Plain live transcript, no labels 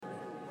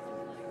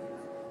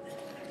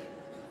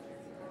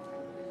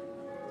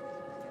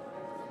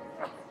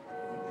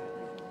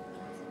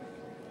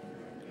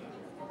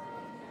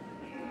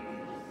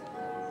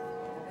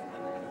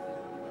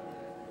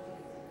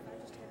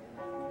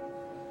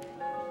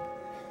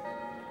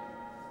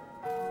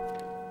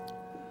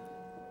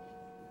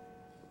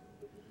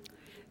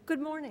Good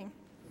morning.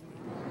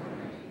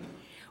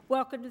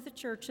 Welcome to the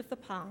Church of the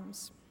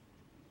Palms.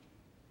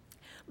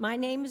 My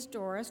name is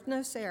Doris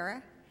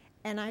Nocera,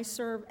 and I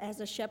serve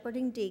as a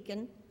shepherding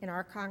deacon in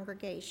our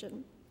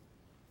congregation.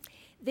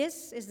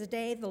 This is the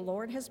day the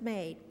Lord has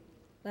made.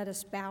 Let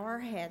us bow our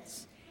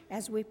heads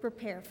as we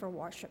prepare for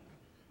worship.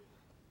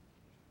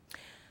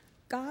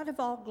 God of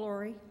all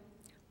glory,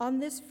 on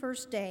this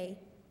first day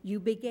you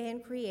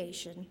began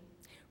creation,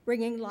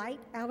 bringing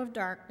light out of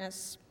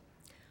darkness.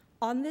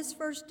 On this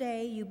first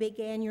day you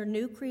began your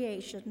new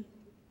creation,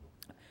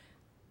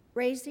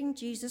 raising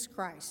Jesus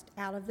Christ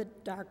out of the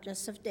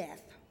darkness of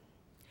death.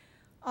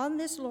 On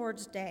this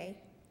Lord's Day,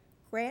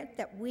 grant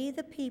that we,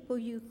 the people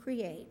you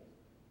create,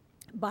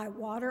 by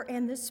water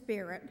and the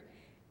Spirit,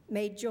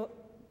 may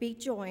be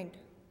joined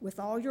with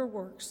all your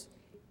works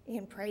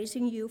in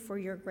praising you for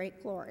your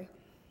great glory.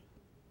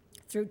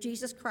 Through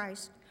Jesus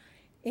Christ,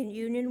 in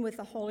union with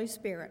the Holy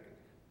Spirit,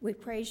 we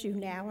praise you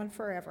now and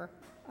forever.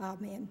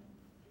 Amen.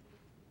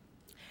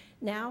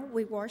 Now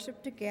we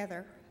worship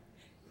together.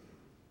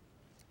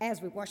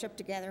 As we worship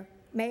together,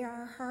 may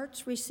our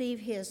hearts receive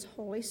his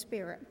Holy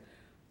Spirit,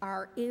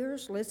 our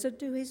ears listen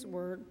to his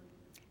word,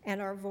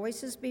 and our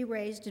voices be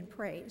raised in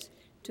praise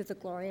to the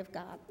glory of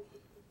God.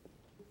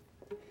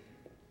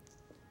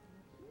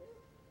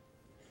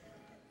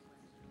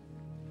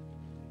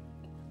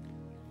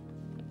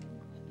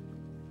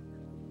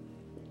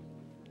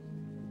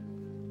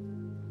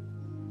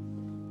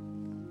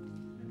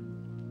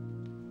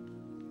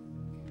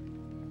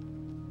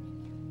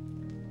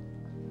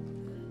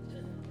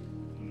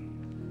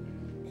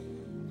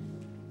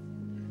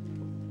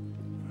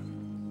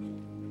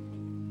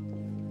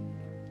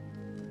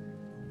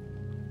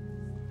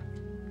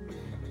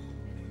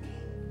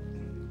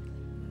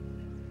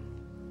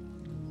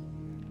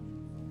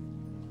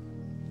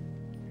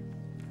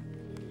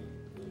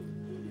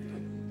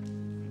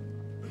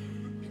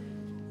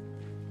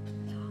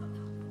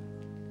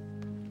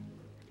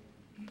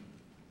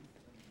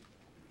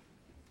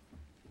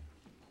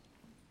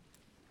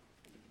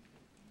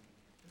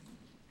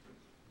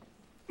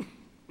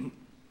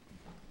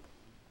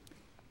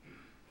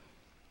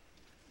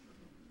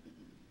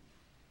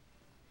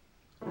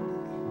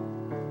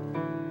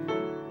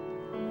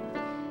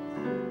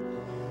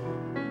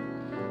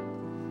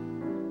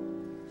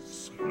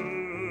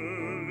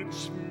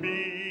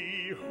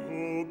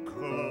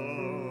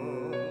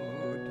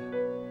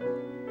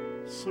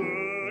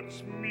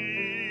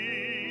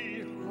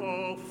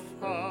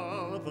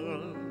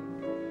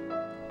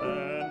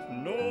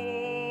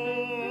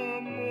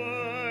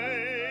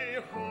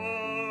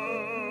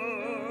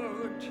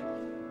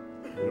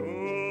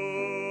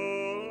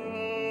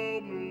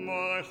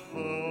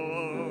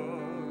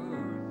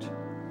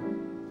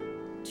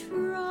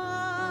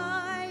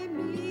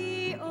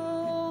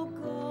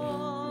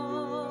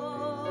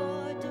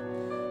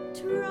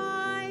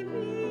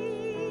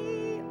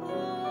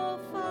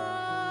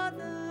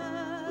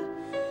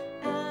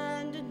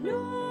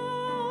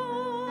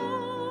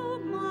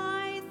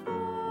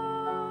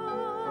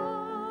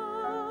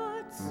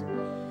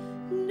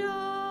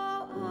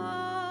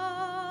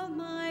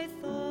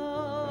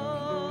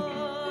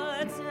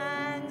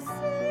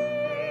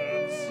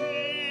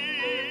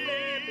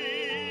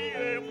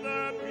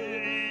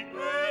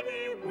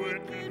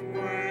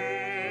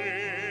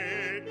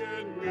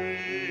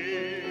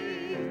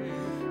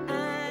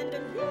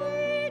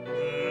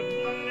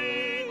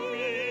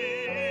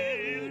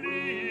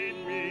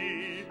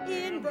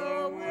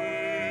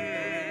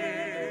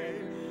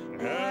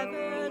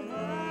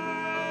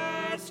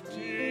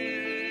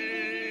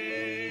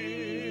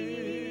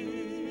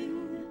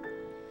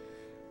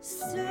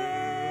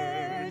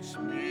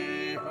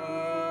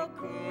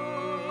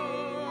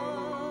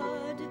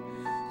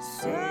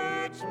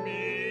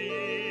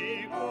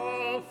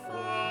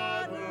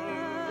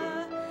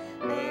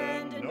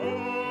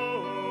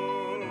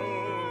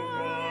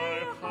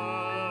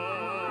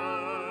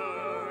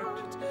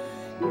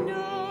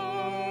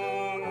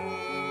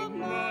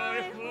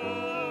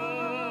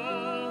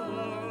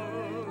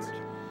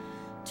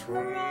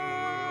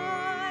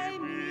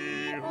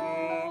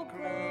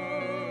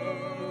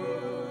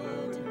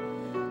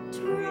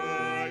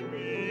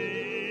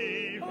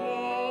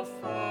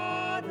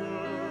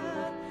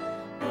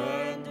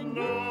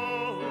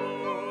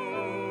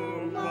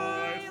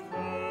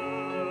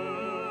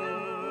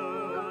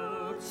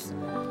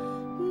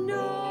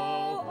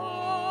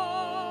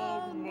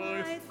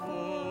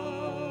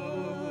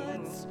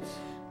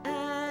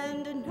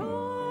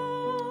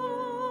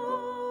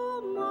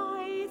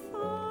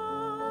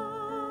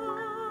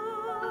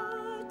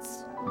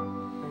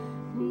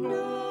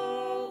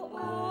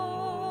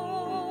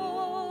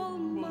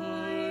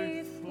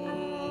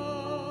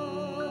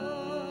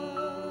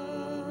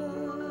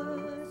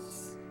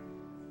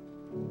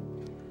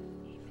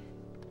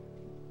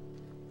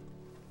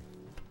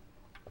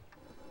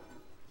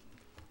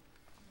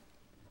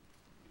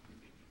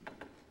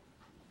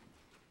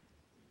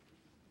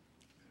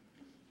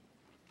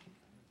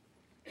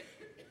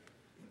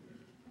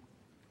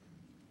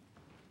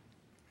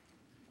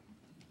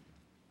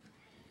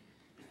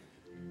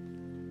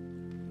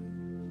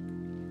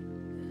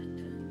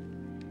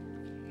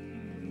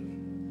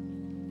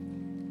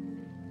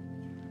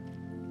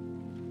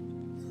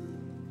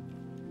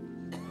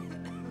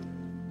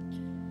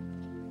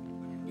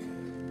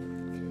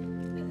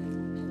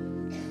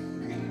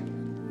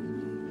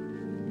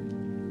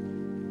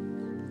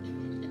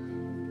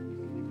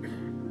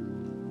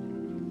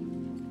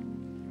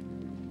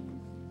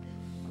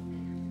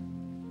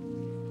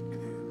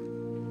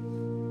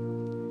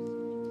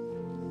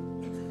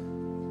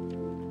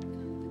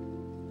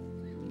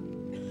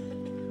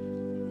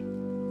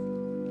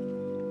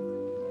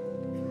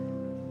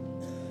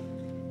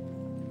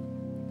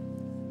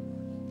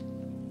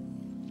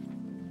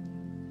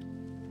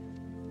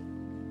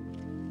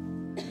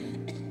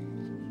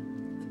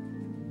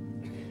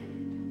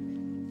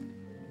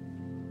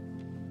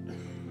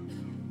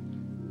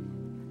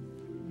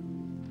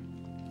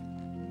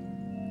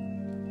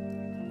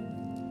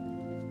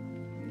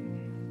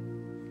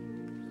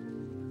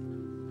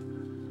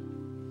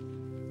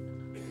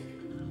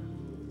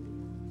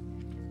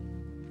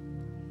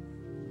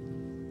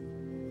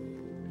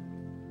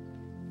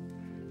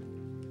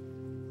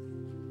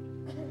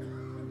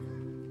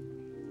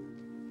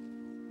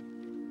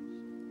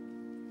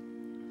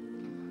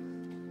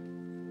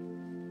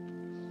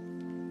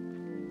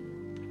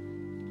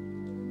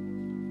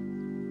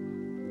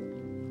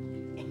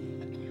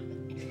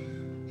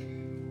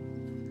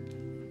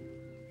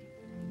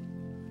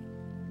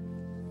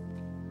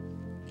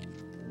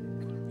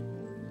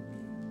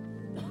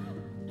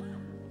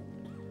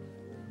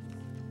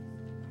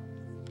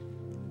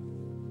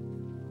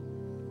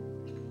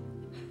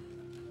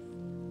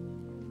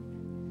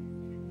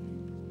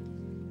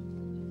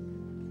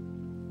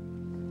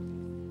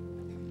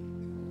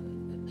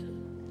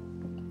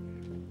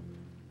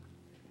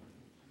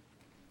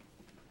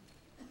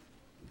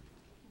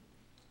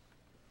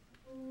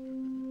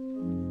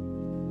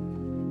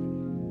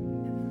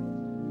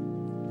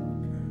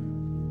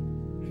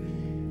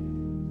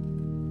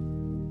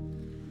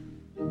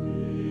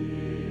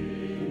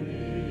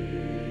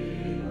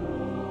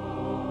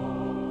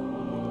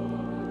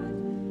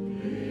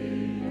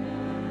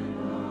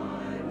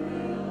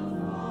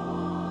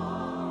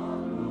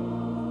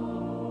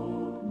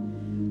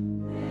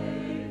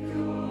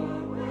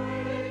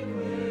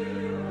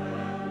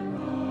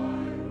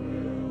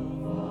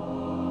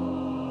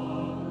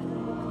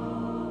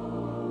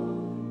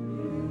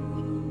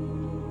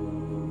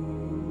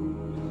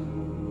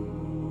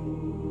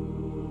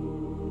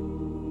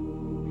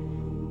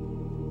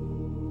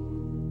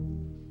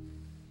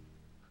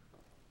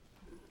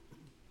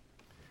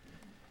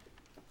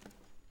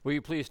 Will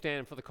you please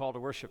stand for the call to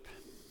worship?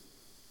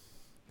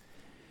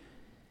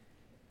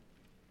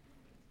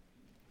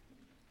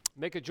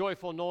 Make a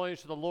joyful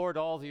noise to the Lord,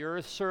 all the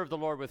earth. Serve the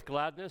Lord with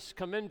gladness.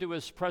 Come into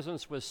his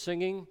presence with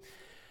singing.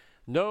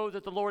 Know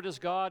that the Lord is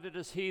God. It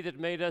is he that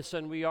made us,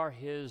 and we are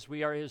his.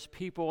 We are his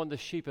people and the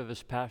sheep of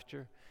his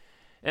pasture.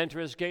 Enter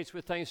his gates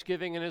with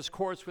thanksgiving and his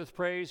courts with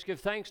praise. Give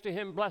thanks to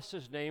him. Bless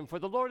his name. For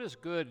the Lord is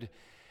good.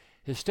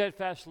 His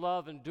steadfast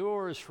love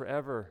endures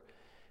forever,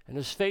 and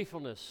his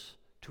faithfulness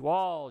to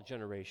all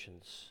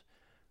generations.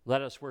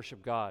 Let us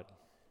worship God.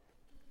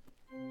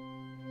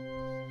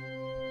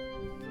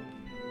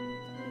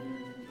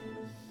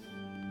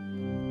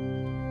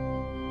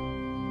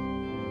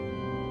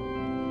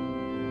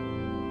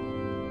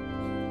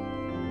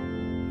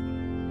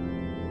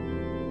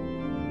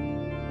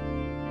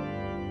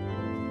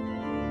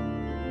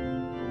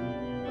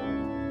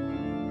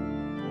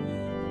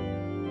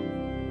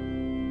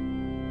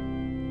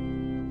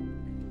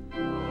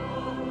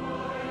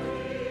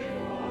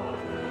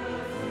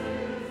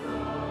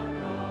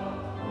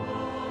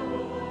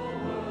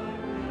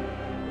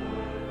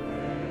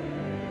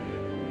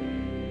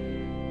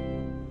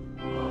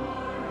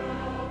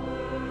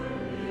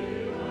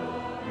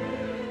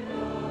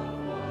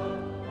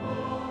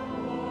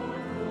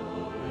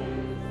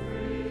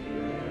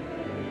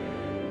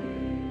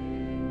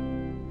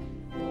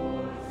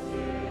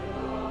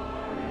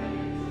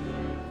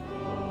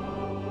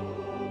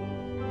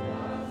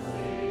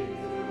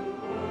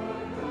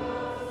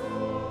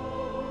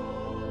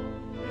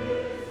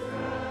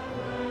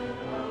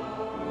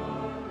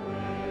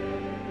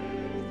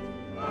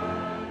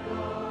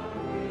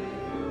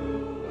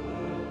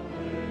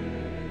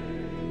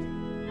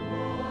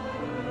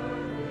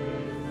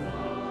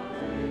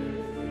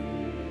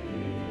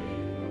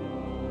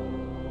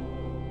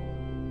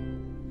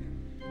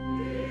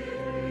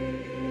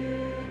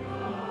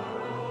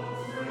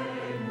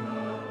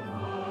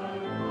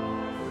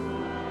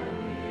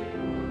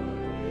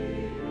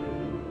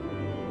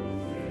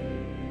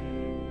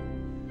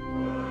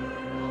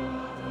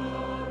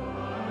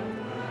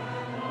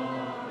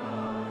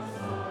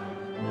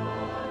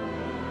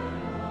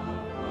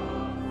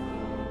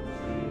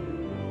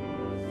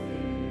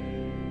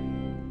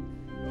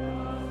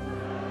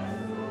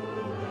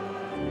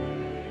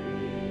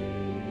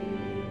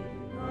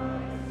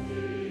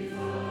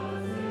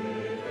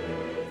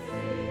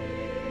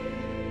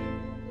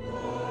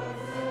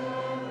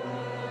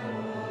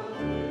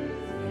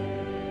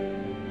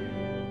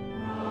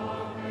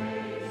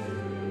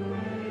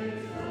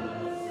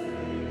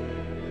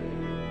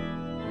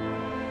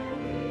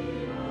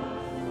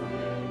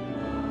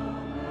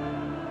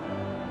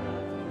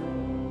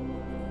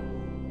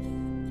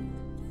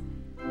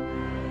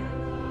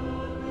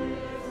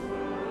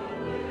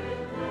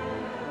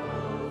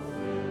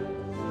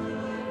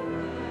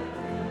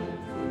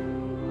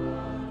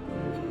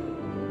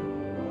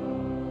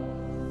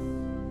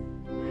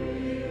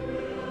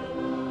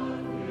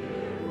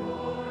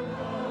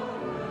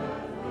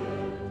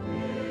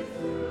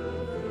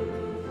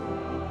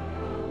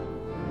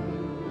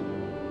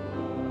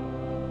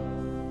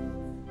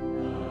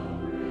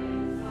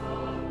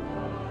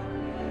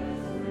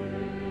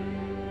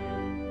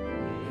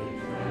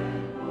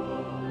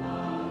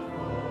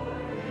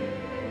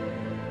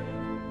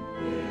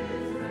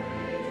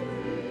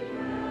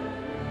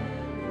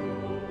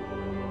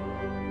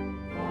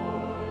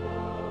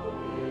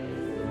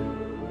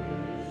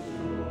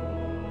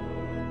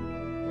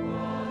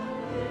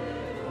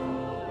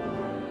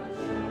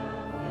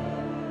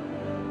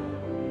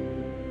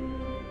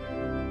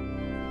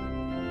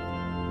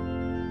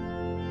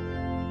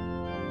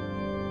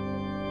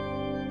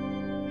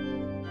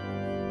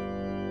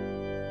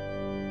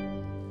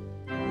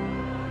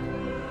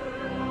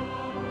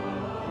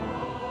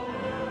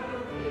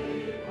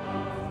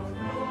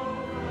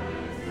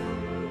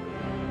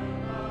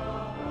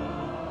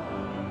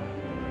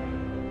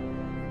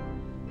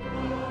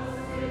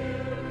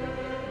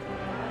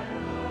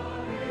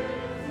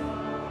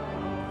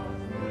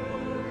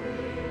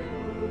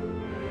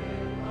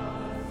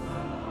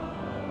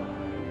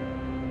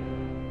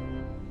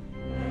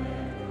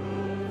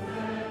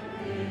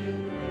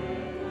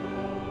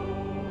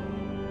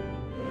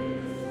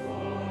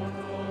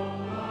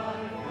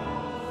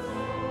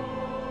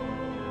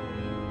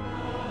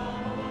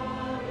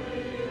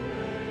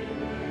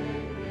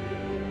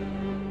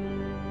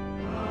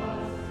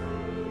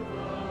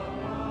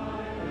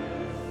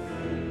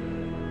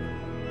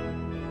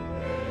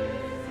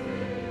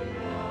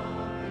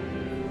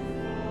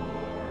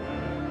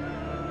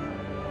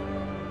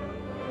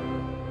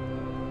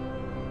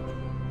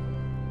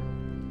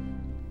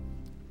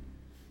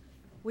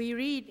 We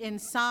read in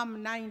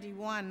Psalm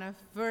 91,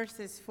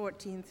 verses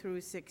 14 through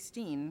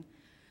 16,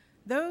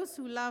 "Those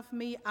who love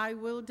me I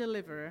will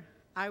deliver.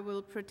 I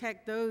will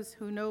protect those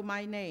who know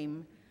my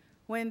name.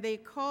 When they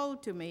call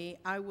to me,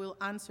 I will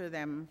answer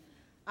them.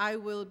 I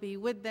will be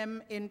with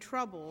them in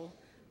trouble.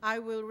 I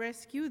will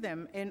rescue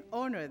them and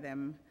honor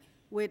them.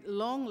 With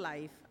long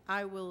life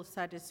I will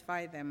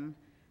satisfy them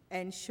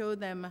and show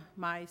them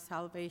my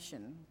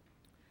salvation."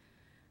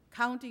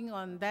 counting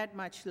on that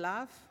much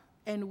love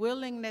and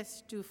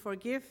willingness to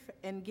forgive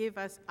and give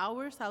us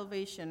our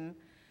salvation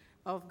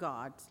of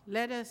God.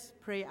 Let us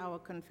pray our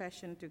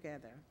confession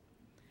together.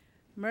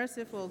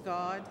 Merciful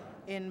God,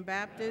 in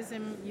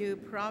baptism you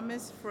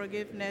promise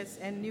forgiveness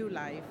and new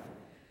life,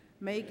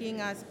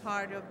 making us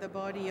part of the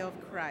body of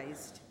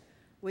Christ.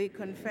 We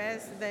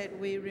confess that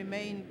we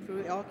remain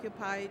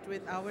preoccupied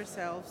with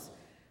ourselves,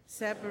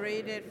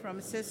 separated from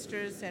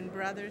sisters and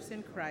brothers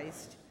in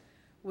Christ.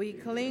 We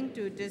cling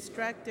to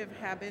destructive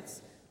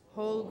habits,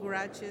 hold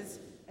grudges,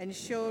 and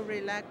show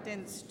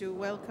reluctance to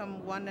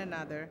welcome one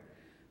another.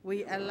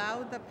 We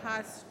allow the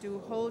past to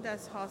hold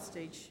us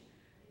hostage.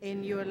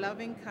 In your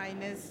loving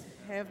kindness,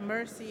 have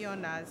mercy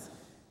on us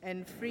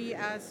and free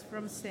us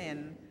from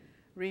sin.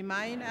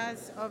 Remind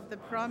us of the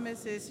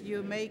promises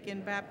you make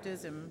in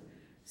baptism,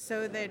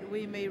 so that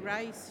we may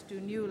rise to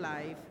new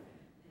life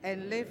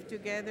and live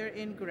together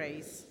in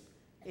grace.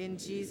 In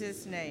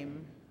Jesus'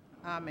 name,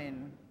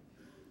 amen.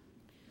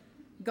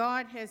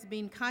 God has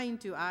been kind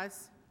to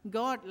us.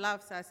 God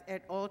loves us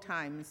at all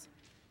times.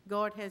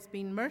 God has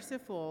been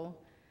merciful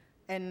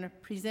and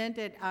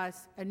presented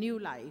us a new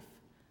life.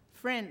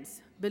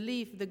 Friends,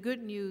 believe the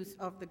good news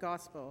of the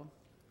gospel.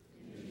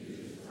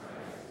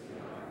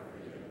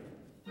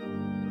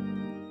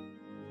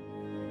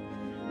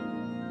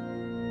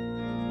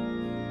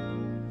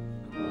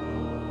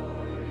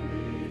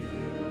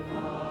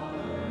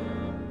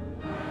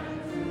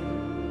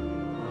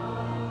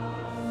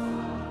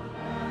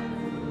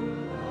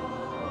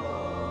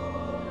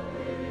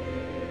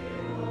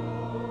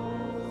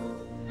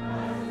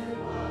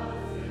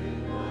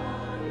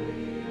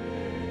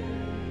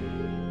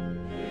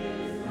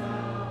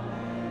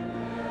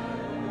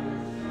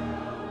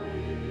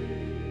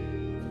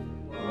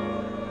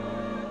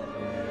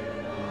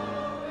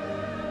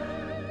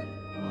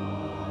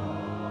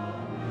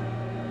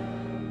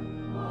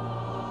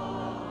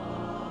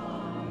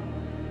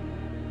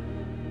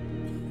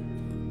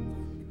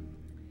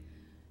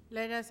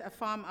 Let us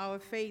affirm our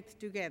faith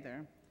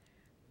together.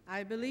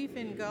 I believe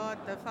in God,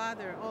 the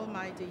Father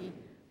Almighty,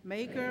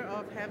 maker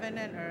of heaven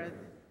and earth,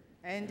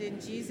 and in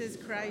Jesus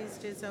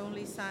Christ, his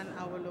only Son,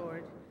 our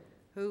Lord,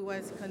 who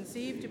was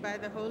conceived by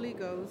the Holy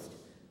Ghost,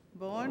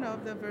 born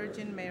of the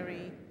Virgin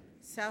Mary,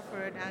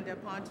 suffered under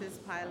Pontius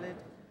Pilate,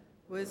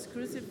 was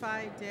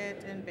crucified,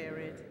 dead, and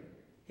buried.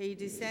 He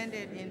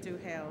descended into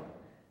hell.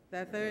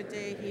 The third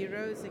day he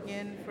rose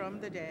again from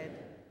the dead.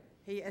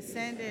 He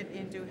ascended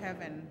into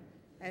heaven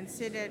and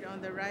sitteth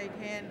on the right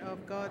hand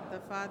of God the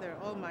Father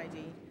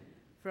Almighty.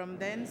 From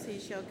thence he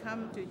shall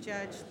come to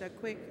judge the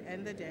quick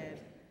and the dead.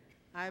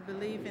 I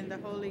believe in the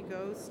Holy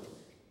Ghost,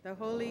 the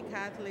Holy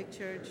Catholic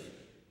Church,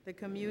 the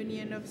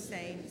communion of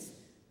saints,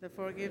 the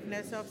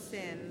forgiveness of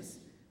sins,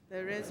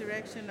 the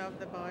resurrection of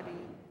the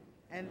body,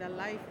 and the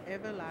life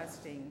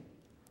everlasting.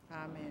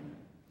 Amen.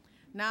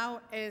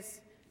 Now,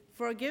 as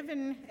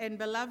forgiven and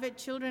beloved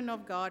children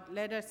of God,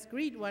 let us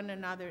greet one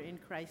another in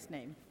Christ's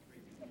name.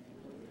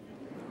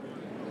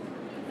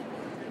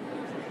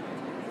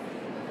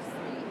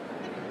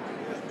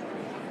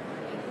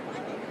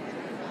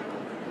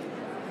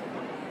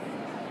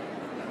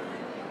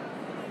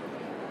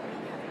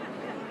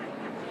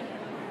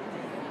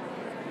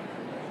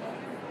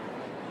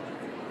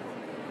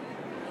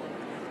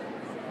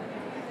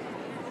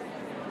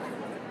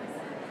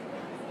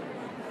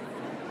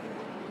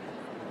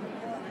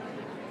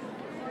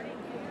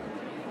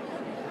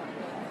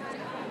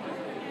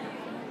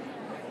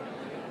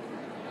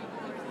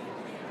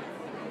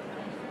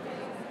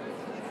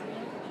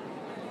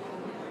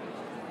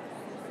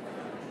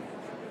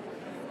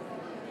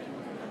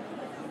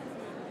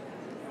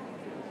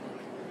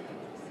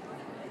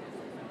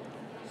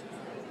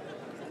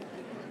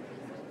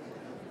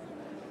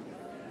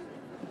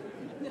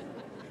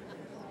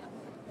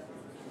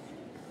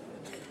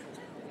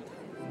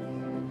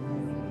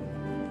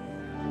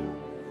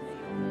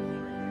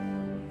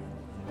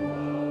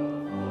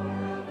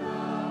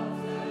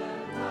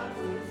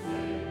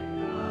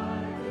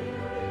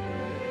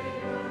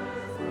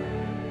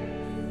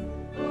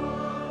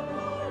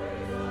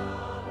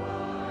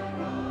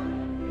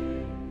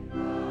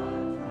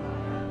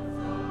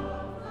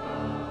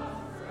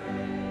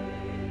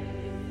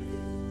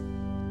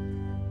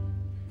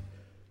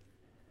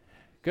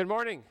 Good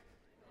morning.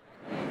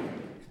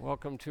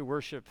 Welcome to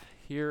worship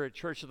here at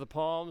Church of the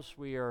Palms.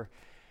 We are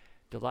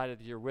delighted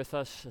that you're with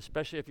us,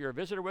 especially if you're a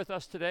visitor with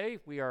us today.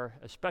 We are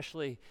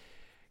especially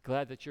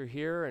glad that you're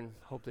here and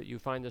hope that you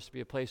find this to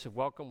be a place of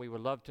welcome. We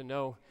would love to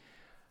know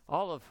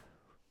all of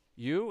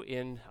you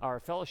in our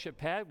fellowship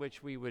pad,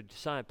 which we would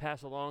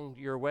pass along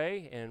your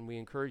way, and we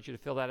encourage you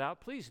to fill that out.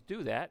 Please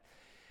do that.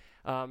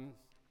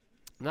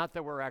 Not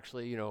that we're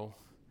actually,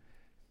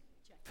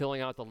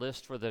 filling out the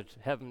list for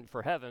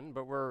heaven,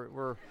 but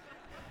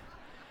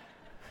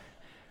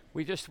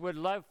we just would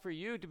love for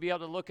you to be able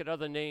to look at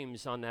other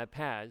names on that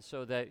pad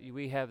so that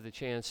we have the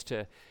chance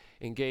to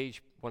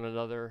engage one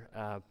another,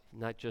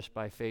 not just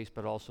by face,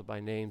 but also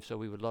by name. So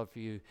we would love for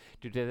you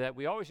to do that.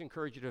 We always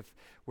encourage you to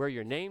wear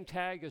your name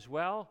tag as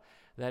well.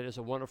 that is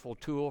a wonderful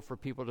tool for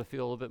people to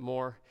feel a little bit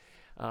more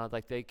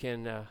like they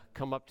can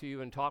come up to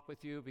you and talk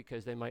with you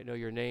because they might know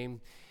your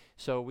name.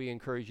 So we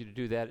encourage you to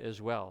do that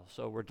as well.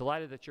 So we're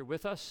delighted that you're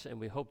with us, and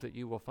we hope that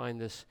you will find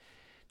this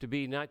to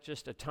be not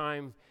just a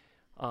time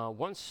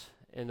once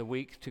in the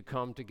week to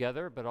come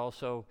together, but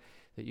also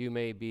that you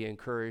may be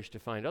encouraged to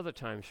find other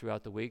times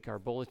throughout the week. Our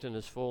bulletin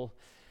is full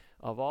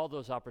of all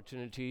those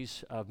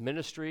opportunities of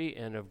ministry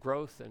and of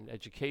growth and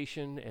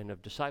education and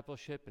of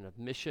discipleship and of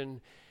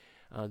mission.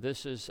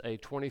 This is a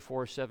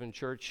 24/7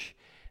 church,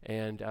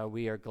 and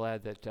we are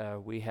glad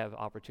that we have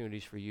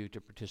opportunities for you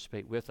to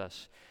participate with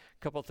us.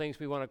 A couple of things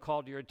we want to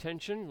call to your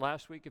attention.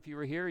 Last week, if you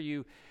were here,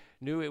 you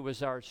knew it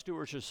was our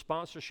student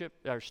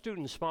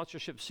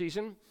sponsorship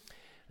season,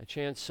 a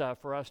chance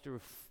for us to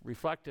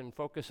reflect and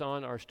focus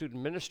on our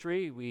student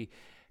ministry. We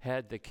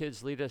had the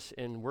kids lead us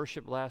in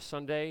worship last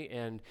Sunday,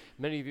 and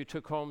many of you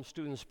took home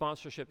student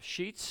sponsorship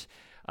sheets,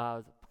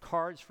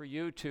 cards for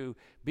you to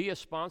be a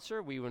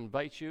sponsor. We would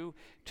invite you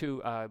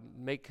to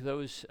make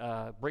those,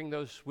 bring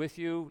those with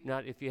you.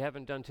 Not if you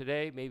haven't done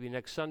today, maybe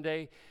next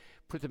Sunday.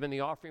 Put them in the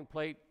offering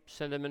plate,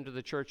 send them into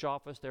the church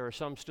office. There are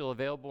some still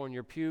available in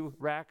your pew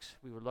racks.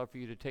 We would love for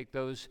you to take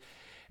those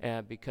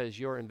because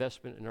your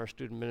investment in our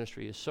student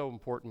ministry is so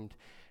important,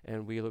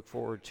 and we look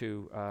forward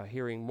to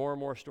hearing more and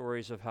more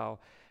stories of how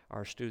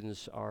our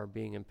students are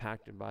being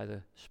impacted by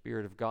the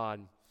Spirit of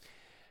God.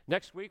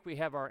 Next week, we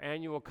have our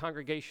annual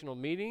congregational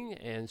meeting,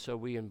 and so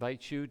we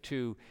invite you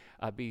to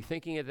be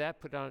thinking of that.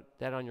 Put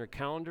that on your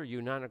calendar,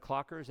 you 9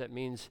 o'clockers. That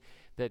means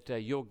that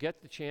you'll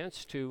get the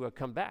chance to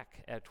come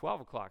back at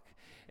 12 o'clock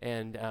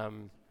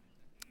and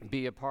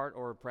be a part,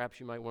 or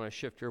perhaps you might want to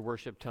shift your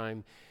worship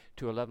time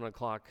to 11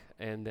 o'clock,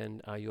 and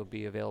then you'll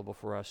be available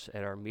for us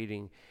at our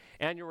meeting.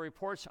 Annual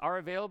reports are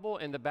available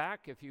in the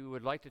back. If you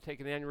would like to take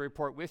an annual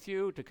report with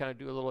you to kind of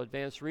do a little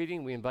advanced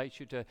reading, we invite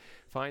you to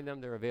find them.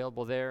 They're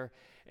available there,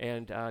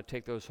 and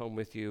take those home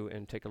with you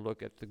and take a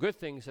look at the good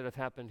things that have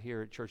happened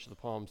here at Church of the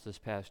Palms this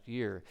past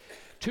year.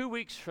 2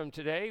 weeks from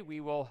today,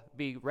 we will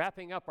be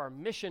wrapping up our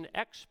Mission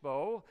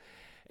Expo.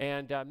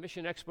 And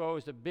Mission Expo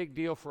is a big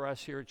deal for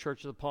us here at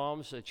Church of the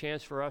Palms, a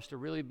chance for us to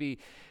really be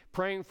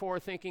praying for,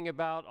 thinking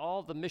about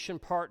all the mission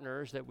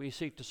partners that we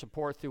seek to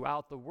support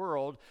throughout the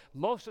world.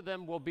 Most of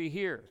them will be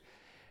here.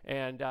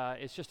 And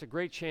it's just a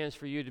great chance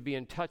for you to be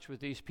in touch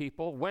with these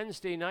people.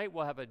 Wednesday night,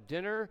 we'll have a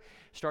dinner.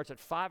 Starts at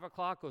 5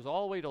 o'clock, goes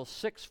all the way till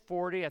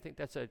 6:40. I think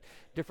that's a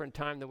different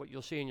time than what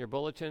you'll see in your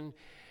bulletin.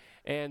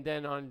 And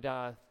then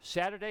on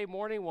Saturday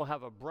morning, we'll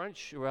have a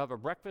brunch. We'll have a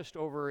breakfast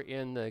over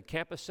in the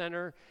campus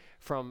center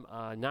from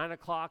 9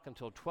 o'clock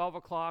until 12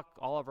 o'clock.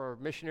 All of our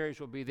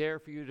missionaries will be there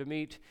for you to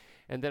meet.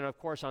 And then, of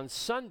course, on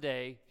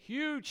Sunday,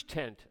 huge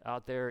tent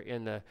out there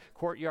in the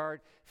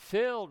courtyard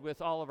filled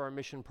with all of our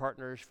mission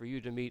partners for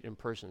you to meet in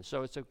person.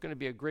 So it's going to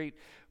be a great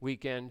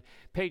weekend.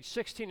 Page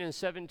 16 and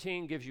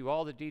 17 gives you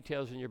all the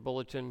details in your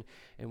bulletin,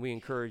 and we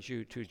encourage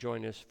you to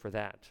join us for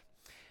that.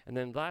 And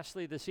then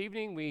lastly, this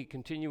evening, we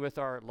continue with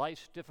our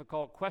Life's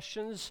Difficult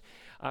Questions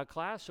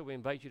class. So we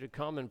invite you to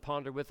come and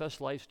ponder with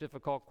us Life's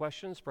Difficult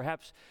Questions.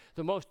 Perhaps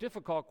the most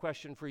difficult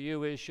question for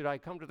you is, should I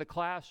come to the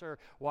class or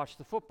watch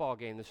the football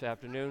game this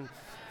afternoon?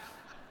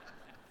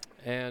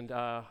 And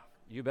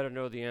you better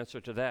know the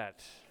answer to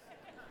that.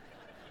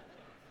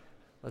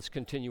 Let's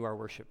continue our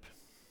worship.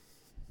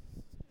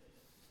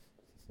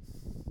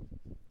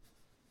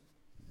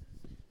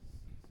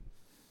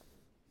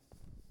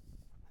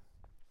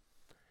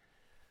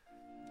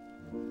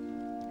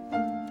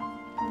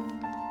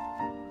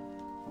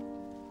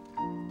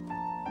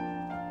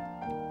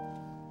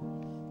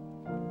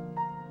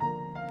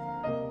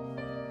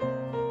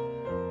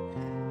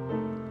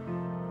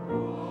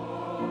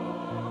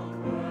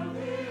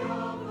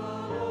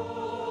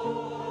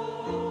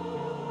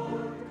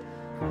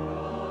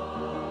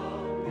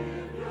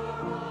 Your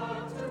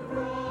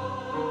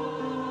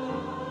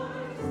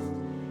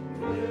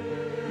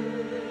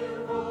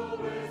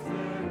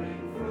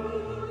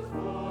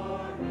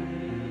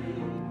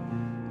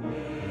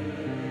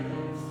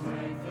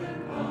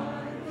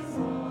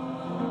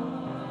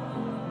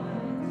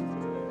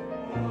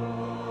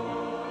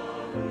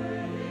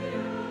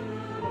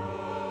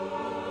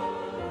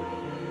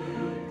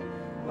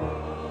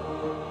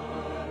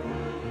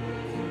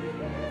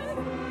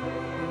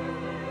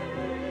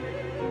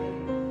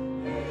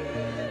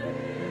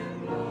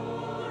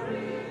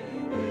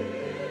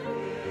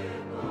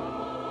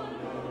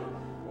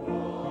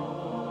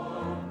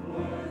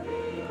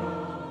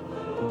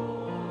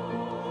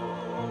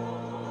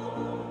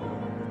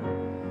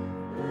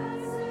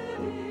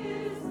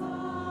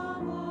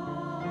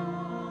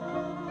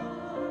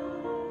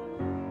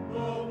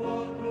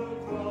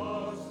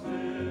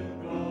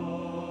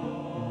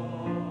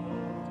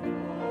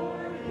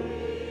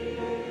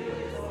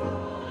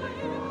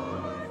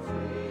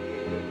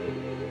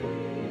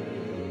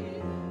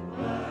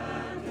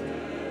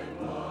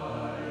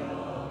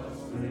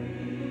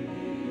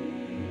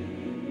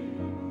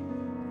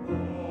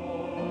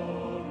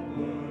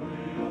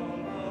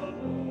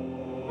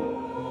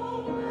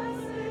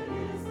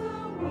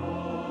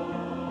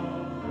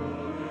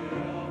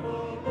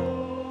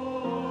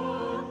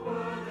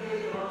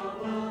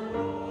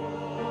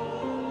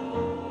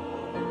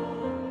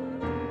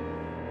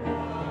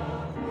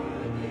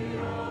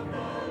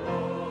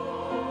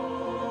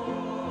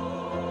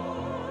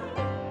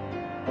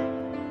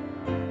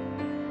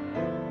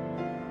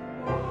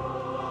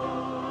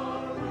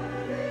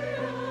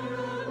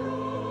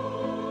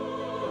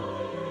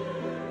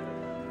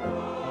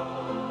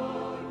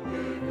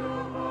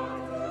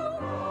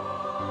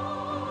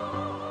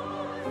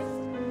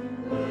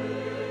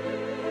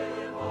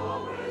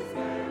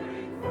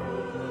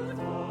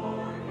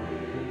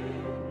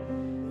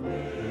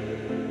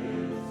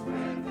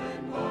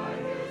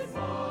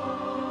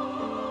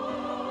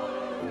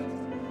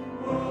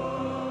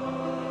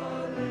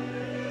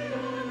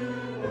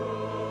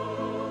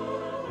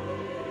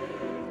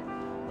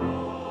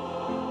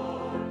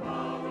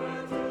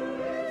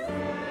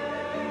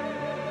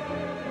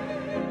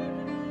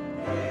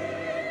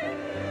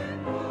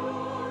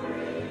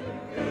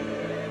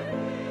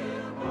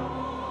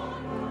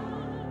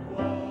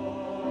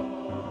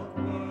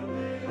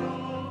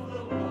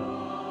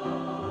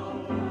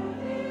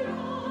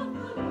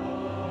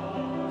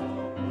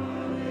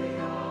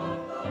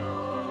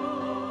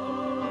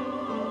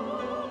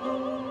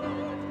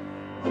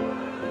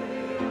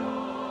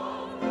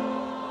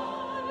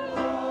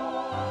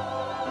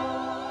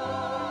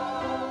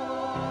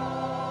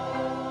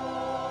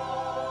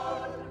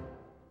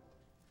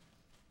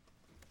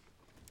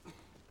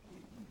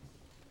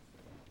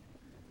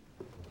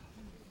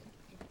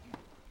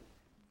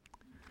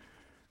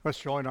Let's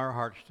join our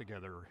hearts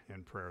together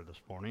in prayer this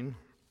morning.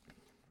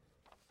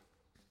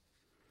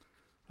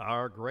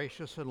 Our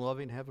gracious and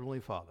loving Heavenly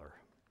Father,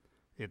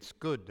 it's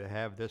good to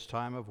have this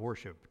time of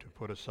worship to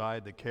put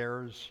aside the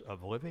cares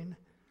of living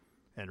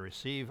and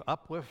receive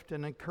uplift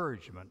and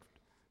encouragement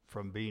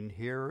from being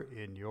here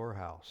in your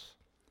house.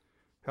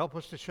 Help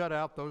us to shut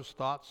out those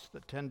thoughts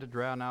that tend to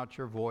drown out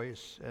your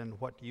voice and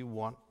what you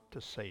want to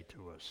say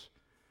to us.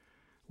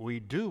 We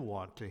do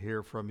want to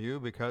hear from you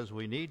because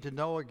we need to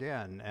know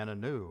again and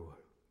anew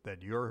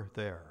that you're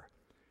there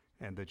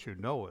and that you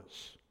know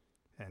us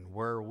and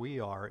where we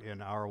are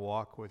in our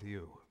walk with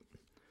you.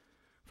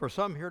 For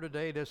some here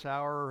today, this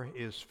hour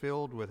is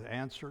filled with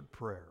answered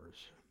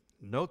prayers,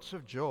 notes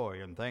of joy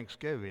and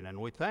thanksgiving,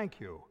 and we thank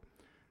you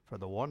for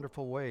the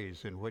wonderful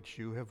ways in which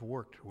you have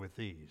worked with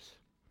these.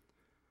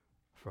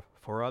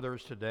 For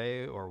others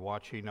today or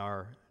watching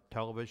our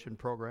television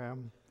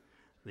program,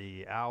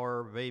 the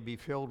hour may be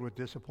filled with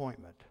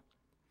disappointment,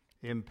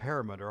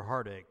 impairment or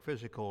heartache,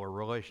 physical or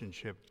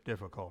relationship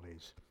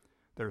difficulties.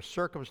 Their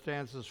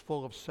circumstances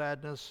full of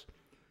sadness,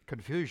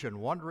 confusion,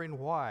 wondering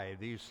why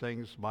these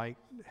things might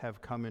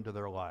have come into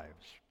their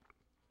lives.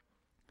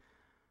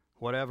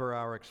 Whatever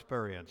our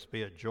experience,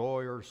 be it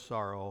joy or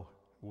sorrow,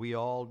 we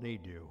all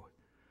need you.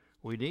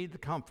 We need the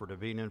comfort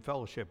of being in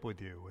fellowship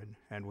with you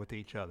and with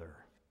each other.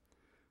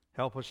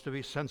 Help us to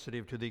be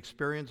sensitive to the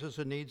experiences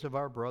and needs of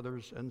our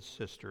brothers and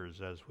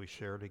sisters as we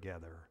share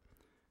together.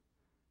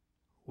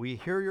 We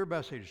hear your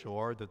message,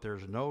 Lord, that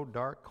there's no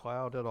dark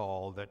cloud at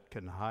all that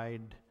can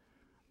hide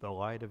the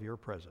light of your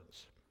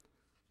presence.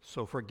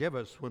 So forgive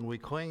us when we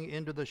cling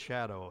into the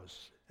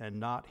shadows and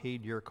not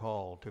heed your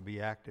call to be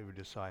active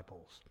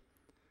disciples.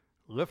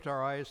 Lift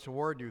our eyes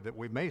toward you that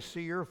we may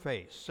see your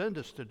face. Send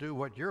us to do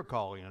what you're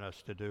calling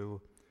us to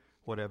do,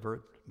 whatever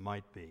it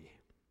might be.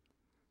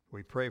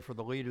 We pray for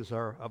the leaders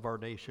of our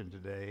nation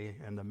today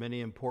and the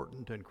many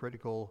important and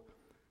critical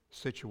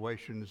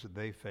situations that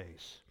they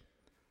face.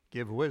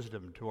 Give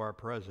wisdom to our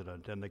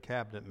president and the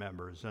cabinet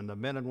members and the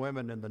men and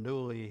women in the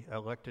newly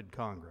elected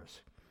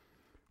Congress.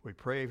 We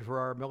pray for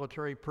our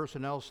military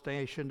personnel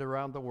stationed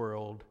around the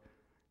world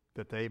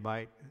that they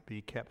might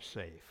be kept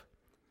safe.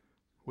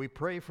 We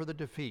pray for the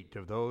defeat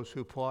of those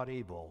who plot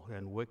evil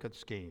and wicked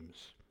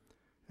schemes,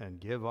 and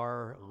give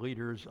our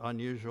leaders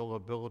unusual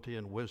ability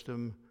and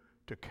wisdom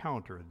to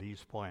counter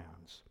these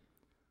plans.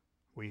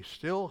 We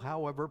still,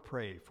 however,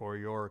 pray for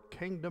your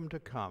kingdom to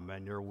come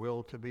and your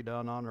will to be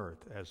done on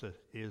earth as it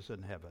is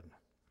in heaven.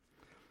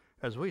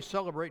 As we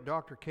celebrate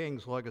Dr.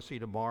 King's legacy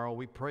tomorrow,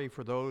 we pray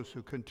for those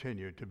who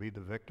continue to be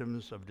the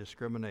victims of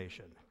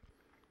discrimination.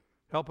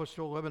 Help us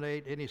to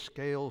eliminate any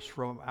scales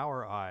from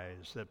our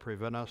eyes that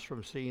prevent us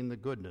from seeing the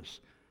goodness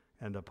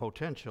and the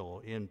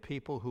potential in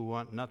people who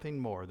want nothing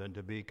more than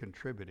to be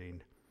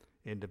contributing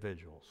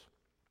individuals.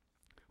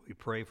 We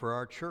pray for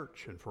our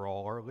church and for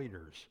all our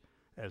leaders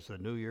as the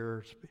new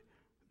year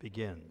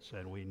begins,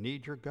 and we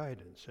need your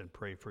guidance and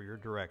pray for your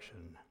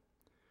direction.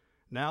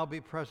 Now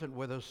be present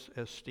with us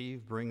as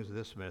Steve brings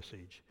this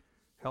message.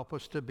 Help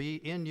us to be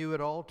in you at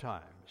all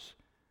times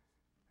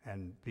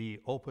and be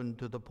open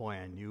to the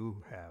plan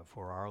you have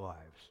for our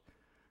lives.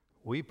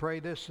 We pray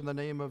this in the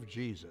name of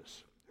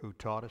Jesus, who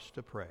taught us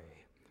to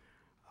pray.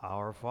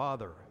 Our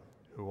Father,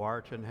 who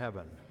art in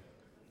heaven,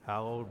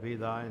 hallowed be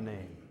thy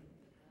name.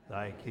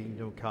 Thy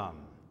kingdom come,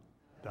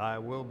 thy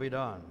will be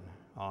done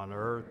on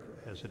earth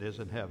as it is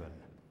in heaven.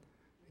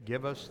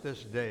 Give us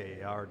this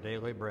day our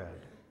daily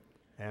bread,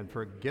 and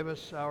forgive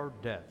us our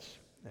debts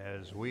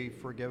as we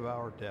forgive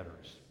our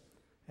debtors.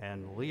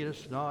 And lead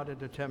us not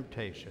into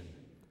temptation,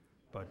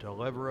 but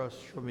deliver us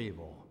from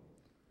evil.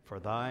 For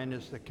thine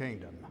is the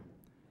kingdom,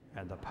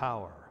 and the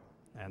power,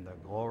 and the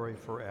glory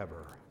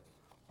forever.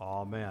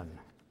 Amen.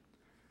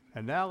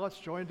 And now let's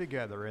join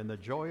together in the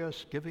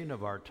joyous giving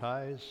of our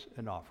tithes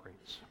and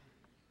offerings.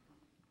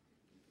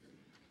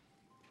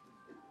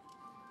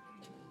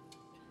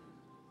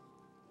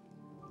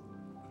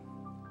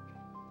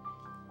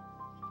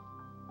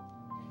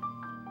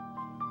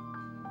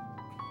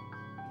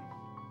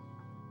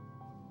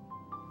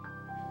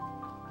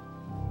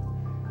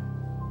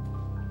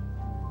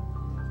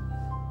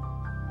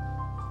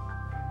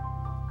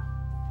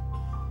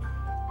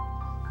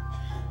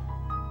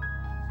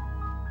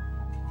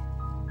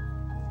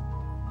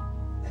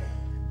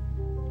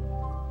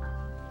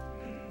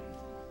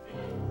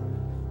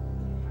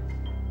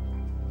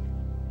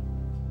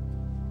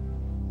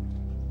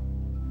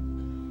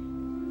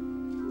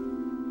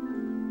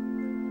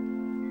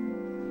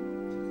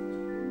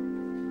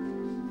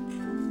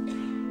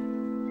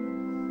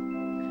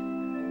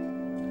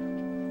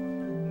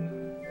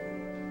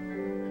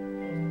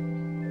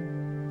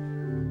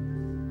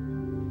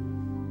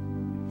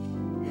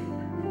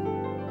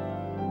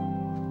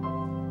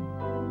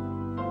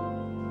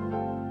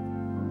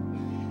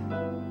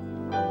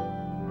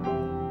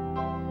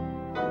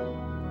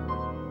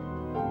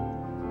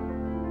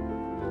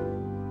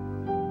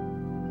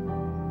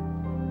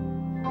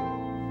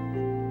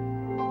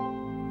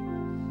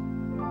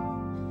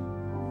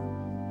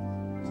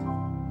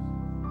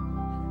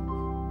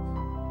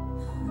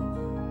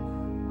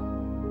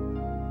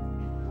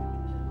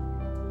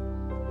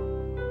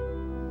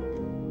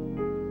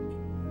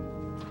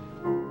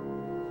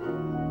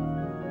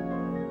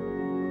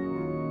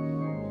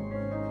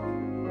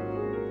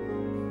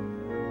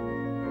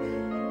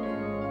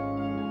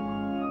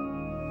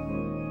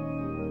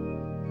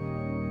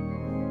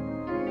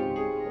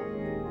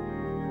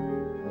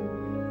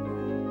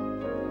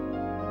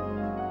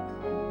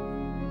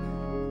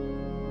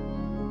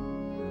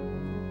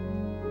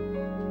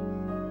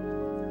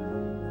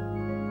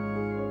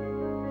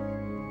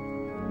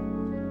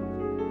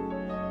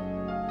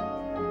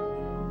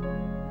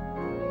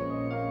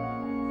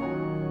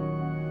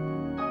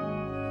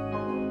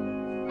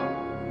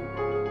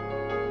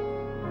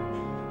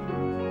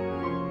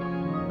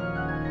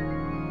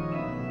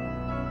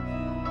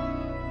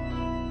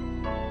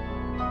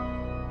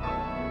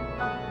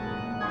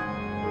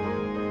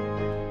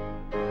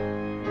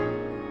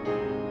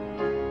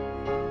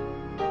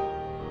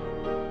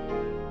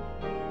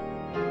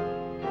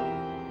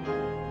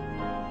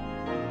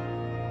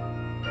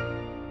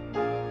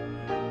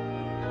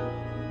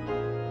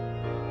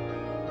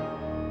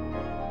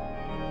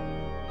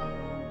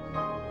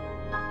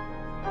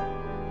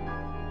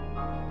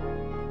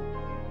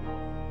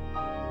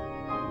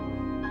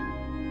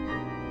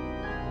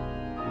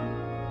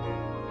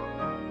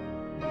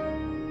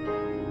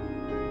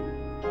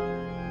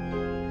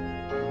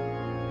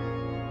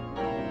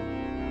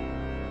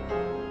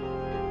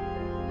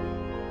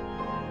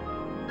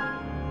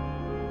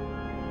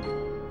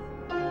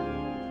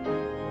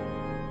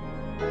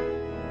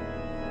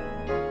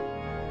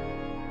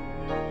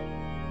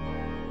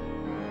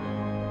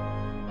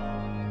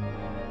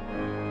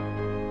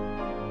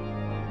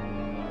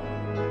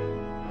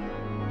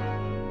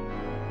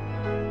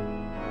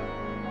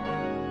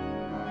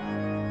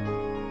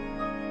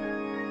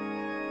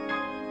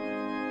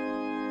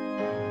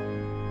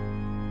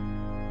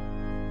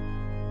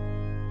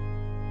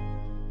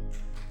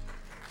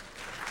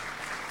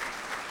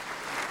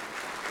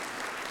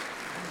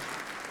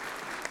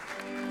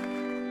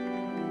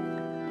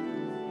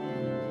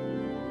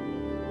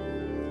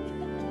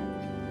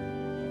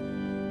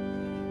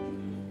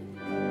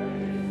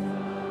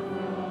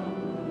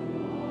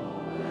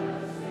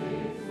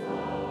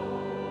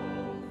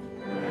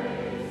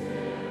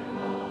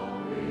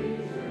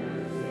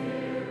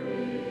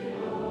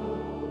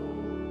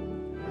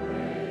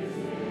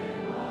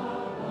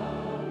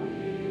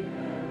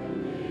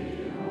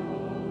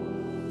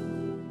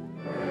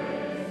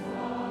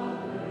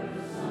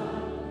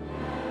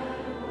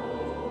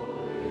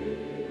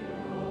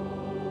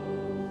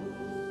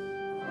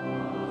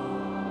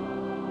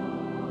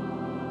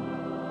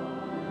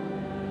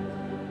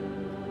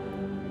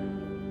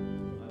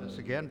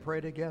 again pray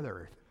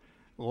together.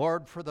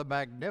 Lord, for the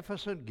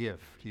magnificent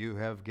gift you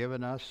have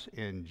given us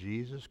in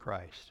Jesus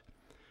Christ,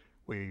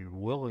 we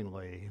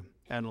willingly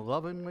and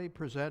lovingly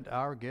present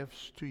our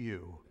gifts to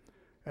you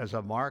as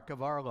a mark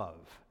of our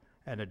love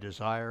and a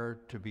desire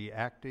to be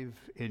active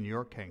in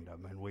your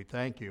kingdom. And we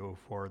thank you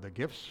for the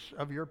gifts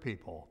of your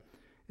people.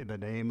 In the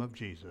name of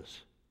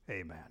Jesus,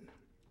 amen.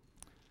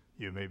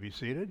 You may be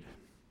seated.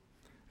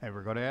 And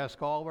we're going to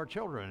ask all of our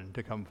children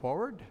to come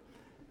forward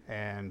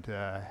and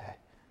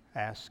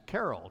ask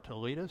Carol to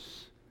lead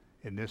us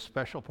in this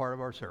special part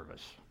of our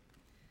service.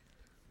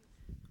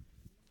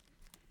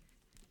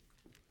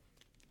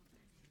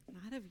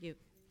 A lot of you.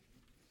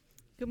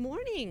 Good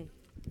morning.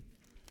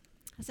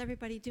 How's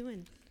everybody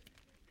doing?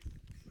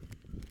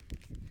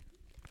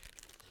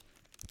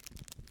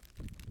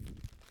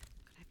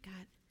 I've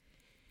got.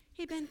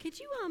 Hey Ben, could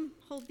you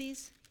hold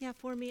these? Yeah,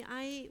 for me.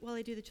 While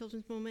I do the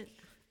children's moment.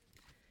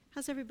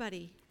 How's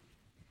everybody?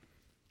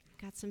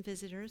 Got some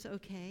visitors.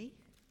 Okay.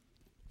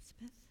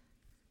 Elizabeth.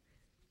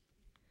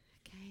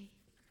 Okay.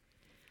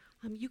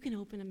 You can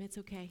open them. It's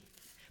okay.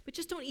 But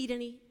just don't eat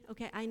any.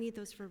 Okay. I need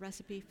those for a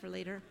recipe for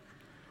later.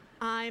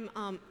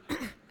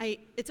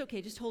 It's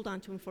okay, just hold on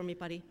to them for me,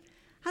 buddy.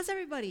 How's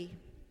everybody?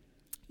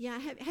 Yeah,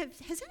 has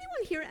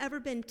anyone here ever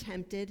been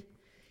tempted?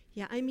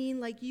 Yeah, I mean,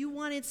 like you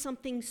wanted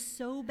something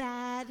so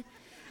bad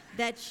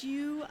that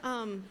you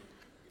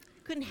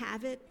couldn't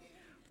have it,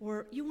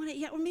 or you wanted,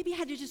 yeah, or maybe you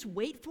had to just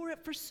wait for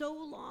it for so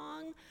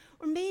long,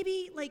 or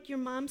maybe like your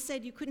mom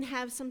said you couldn't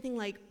have something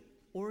like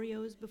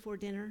Oreos before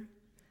dinner.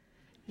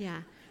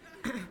 Yeah.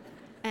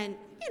 And,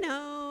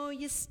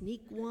 you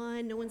sneak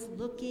one, no one's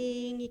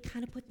looking, you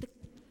kind of put the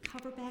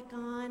cover back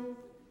on,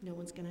 no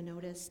one's going to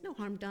notice, no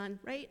harm done,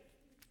 right?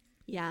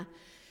 Yeah.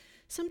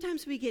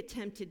 Sometimes we get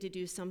tempted to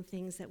do some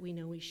things that we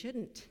know we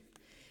shouldn't.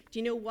 Do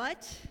you know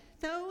what,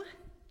 though?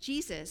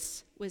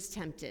 Jesus was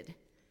tempted.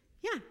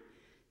 Yeah,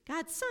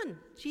 God's son.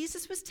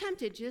 Jesus was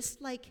tempted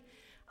just like,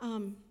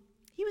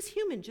 he was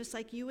human, just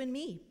like you and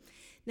me.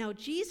 Now,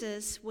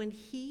 Jesus, when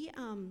he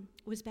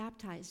was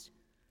baptized,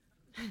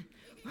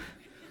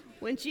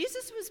 when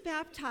Jesus was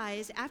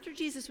baptized, after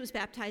Jesus was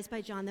baptized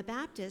by John the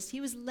Baptist,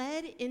 he was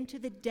led into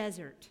the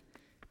desert.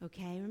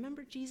 Okay,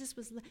 remember Jesus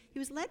he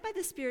was led by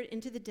the Spirit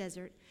into the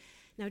desert.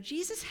 Now,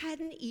 Jesus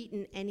hadn't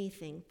eaten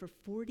anything for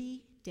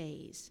 40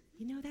 days.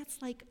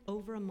 That's like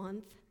over a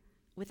month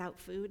without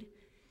food.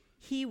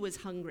 He was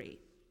hungry.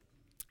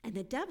 And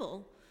the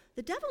devil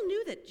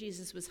knew that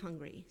Jesus was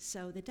hungry.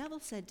 So the devil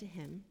said to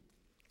him,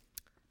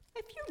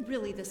 "If you're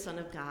really the Son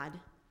of God,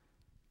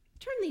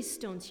 turn these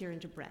stones here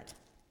into bread."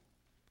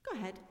 Go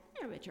ahead,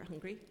 I bet you're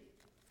hungry.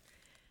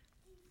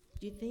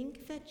 Do you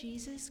think that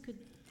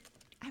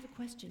I have a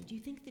question. Do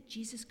you think that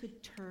Jesus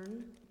could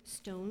turn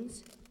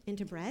stones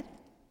into bread?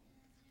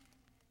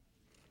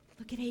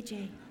 Look at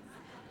AJ.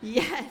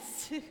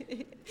 Yes.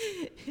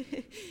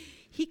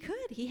 He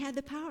could. He had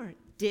the power.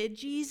 Did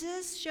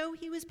Jesus show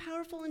he was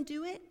powerful and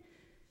do it?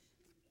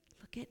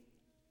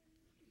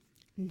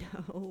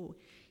 No,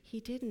 he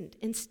didn't.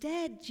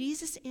 Instead,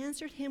 Jesus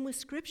answered him with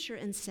scripture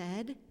and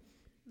said,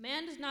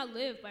 "Man does not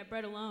live by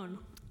bread alone."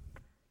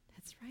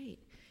 That's right.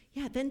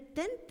 Yeah, then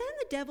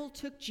the devil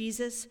took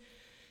Jesus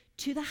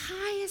to the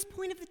highest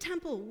point of the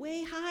temple,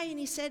 way high, and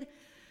he said,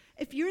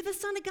 "If you're the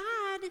Son of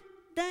God,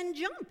 then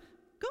jump.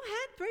 Go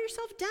ahead, throw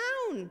yourself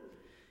down.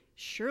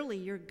 Surely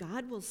your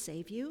God will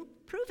save you.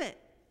 Prove it."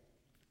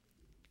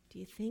 Do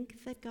you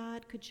think that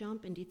God could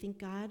jump, and do you think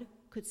God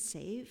could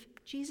save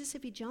Jesus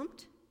if he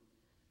jumped?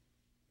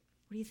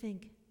 What do you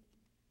think?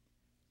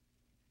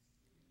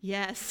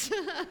 Yes.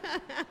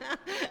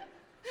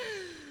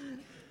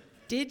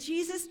 Did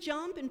Jesus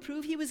jump and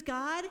prove he was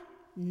God?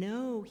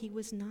 No, he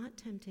was not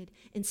tempted.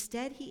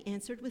 Instead, he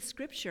answered with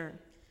scripture.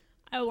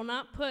 "I will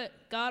not put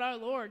God our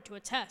Lord to a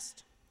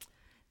test."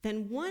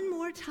 Then one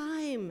more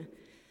time,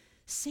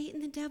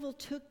 Satan the devil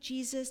took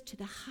Jesus to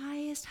the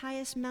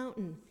highest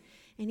mountain,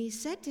 and he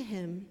said to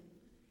him,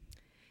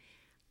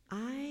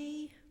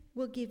 "I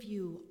will give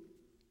you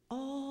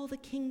all the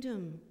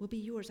kingdom will be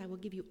yours. I will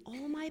give you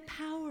all my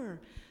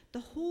power. The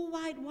whole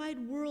wide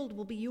world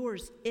will be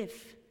yours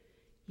if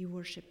you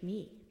worship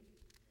me."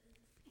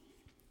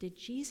 Did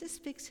Jesus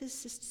fix his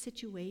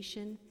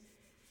situation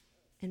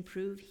and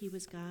prove he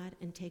was God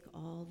and take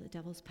all the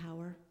devil's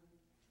power?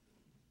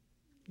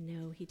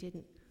 No, he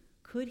didn't.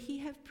 Could he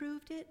have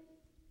proved it?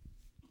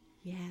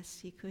 Yes,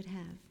 he could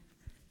have.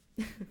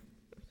 Do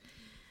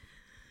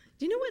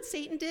you know what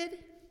Satan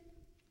did?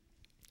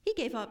 He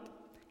gave up.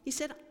 He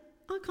said,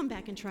 "I'll come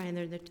back and try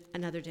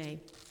another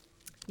day."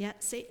 Yeah,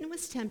 Satan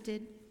was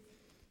tempted.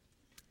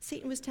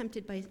 Satan was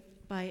tempted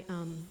by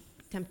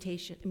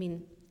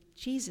temptation.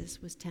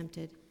 Jesus was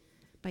tempted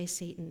by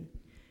Satan,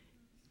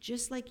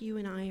 just like you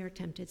and I are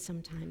tempted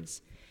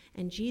sometimes.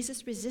 And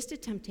Jesus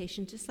resisted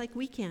temptation just like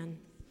we can.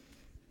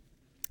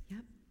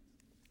 Yep.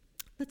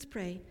 Let's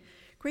pray.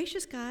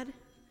 Gracious God,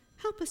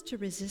 help us to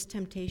resist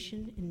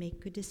temptation and make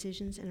good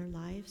decisions in our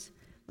lives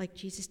like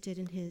Jesus did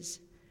in his.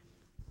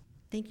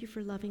 Thank you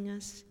for loving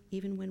us,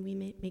 even when we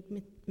make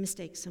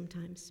mistakes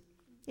sometimes.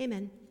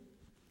 Amen.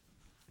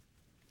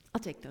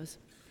 I'll take those.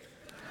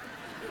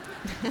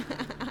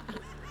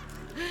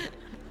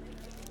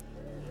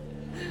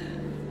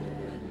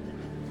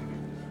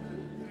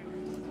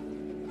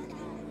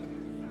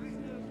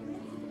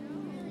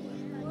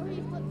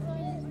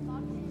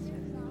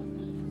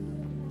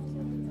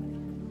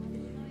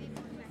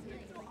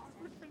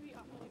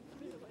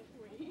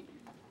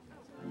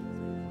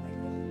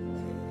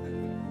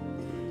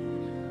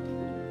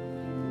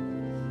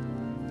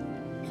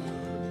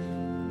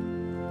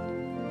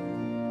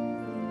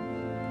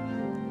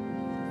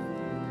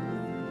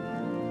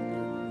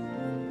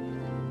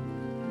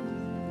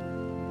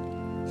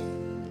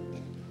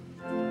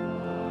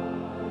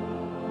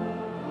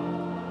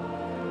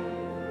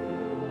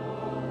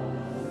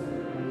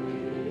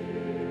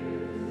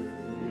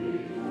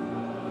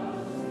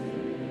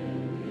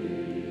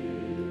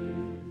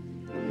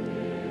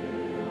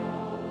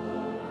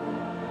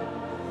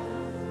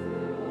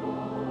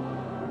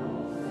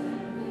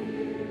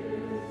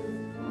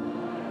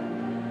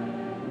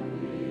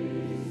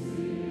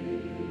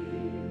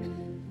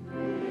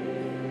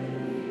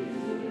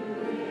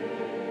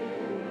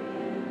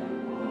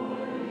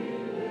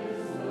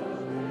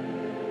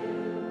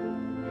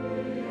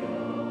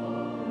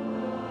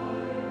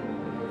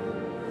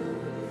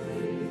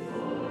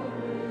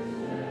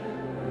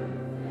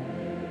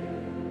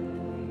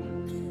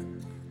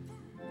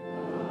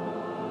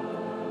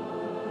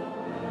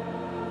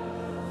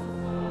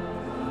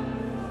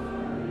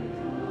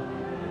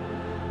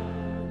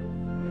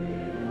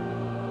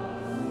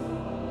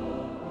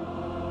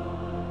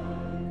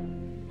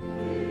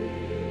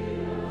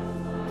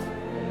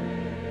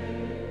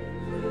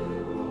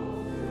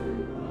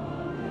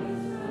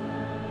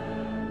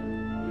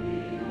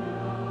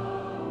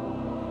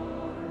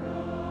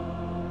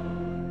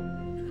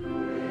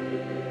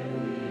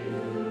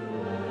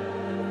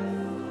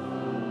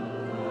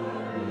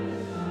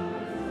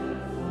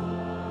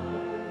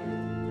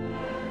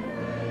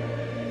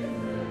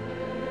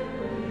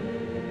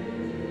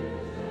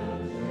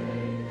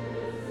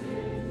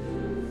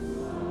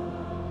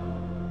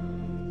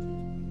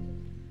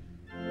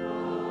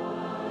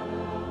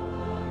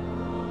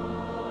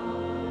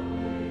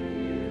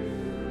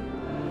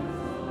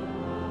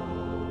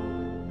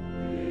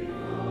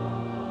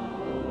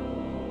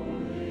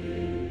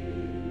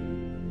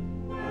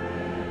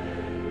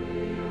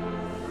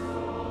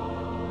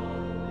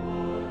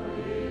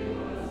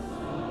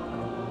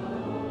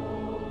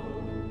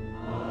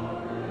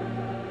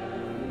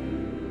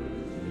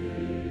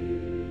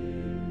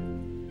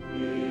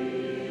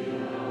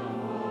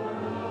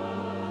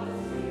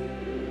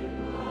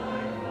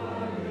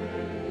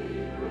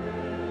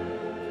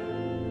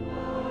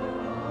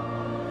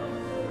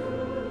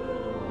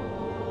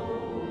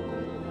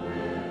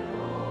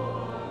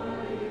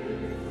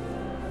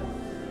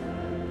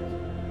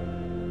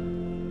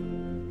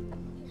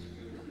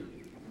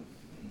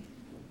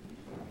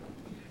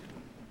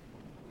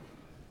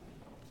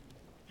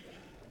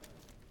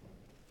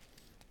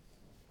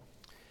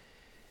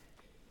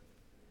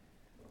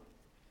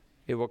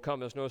 It will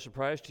come as no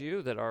surprise to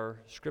you that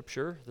our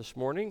scripture this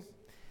morning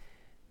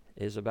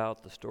is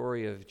about the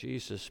story of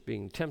Jesus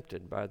being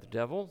tempted by the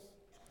devil.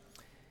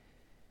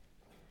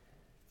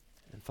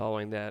 And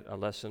following that, a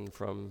lesson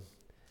from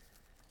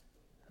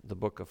the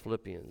book of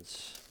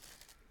Philippians.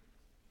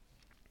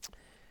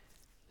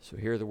 So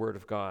hear the word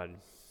of God.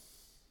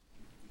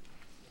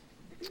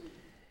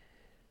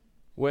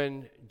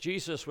 When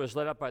Jesus was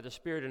led up by the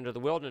Spirit into the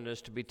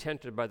wilderness to be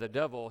tempted by the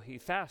devil, he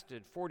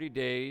fasted 40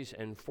 days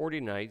and 40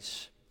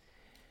 nights,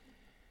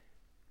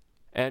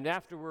 and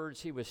afterwards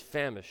he was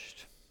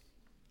famished.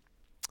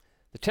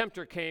 The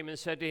tempter came and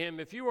said to him,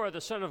 "If you are the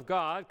Son of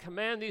God,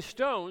 command these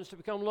stones to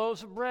become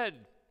loaves of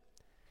bread."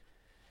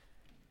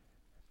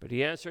 But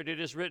he answered, "It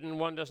is written,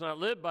 one does not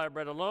live by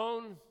bread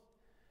alone,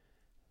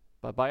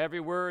 but by every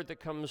word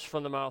that comes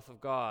from the mouth of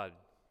God."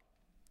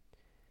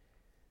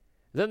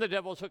 Then the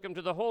devil took him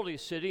to the holy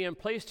city and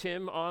placed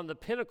him on the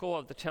pinnacle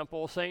of the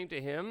temple, saying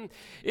to him,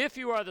 "If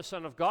you are the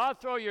Son of God,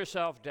 throw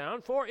yourself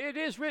down, for it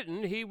is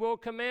written, he will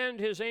command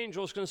his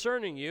angels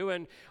concerning you,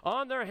 and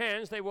on their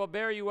hands they will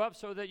bear you up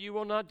so that you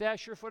will not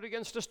dash your foot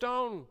against a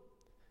stone."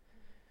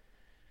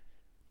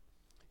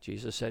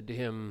 Jesus said to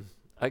him,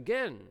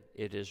 "Again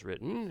it is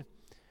written,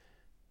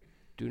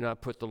 do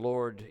not put the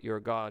Lord your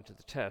God to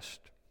the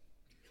test."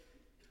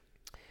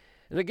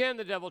 And again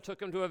the devil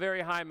took him to a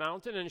very high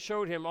mountain and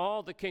showed him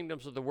all the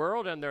kingdoms of the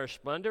world and their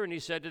splendor. And he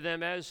said to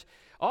them, "As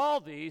all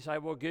these I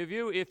will give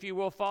you if you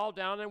will fall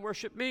down and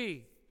worship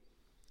me."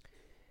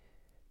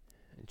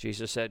 And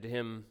Jesus said to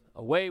him,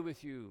 "Away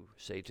with you,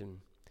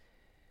 Satan.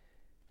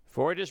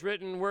 For it is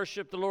written,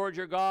 worship the Lord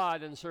your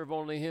God and serve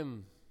only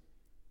him."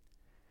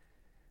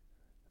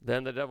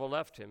 Then the devil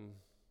left him,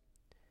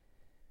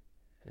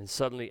 and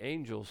suddenly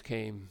angels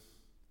came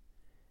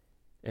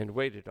and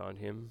waited on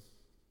him.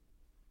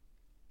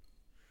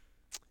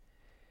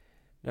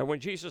 Now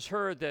when Jesus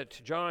heard that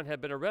John had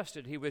been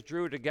arrested, he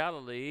withdrew to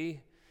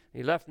Galilee.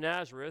 He left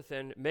Nazareth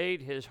and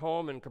made his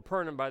home in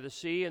Capernaum by the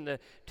sea in the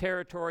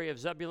territory of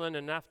Zebulun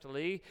and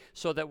Naphtali,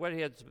 so that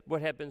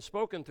what had been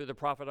spoken through the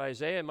prophet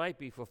Isaiah might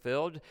be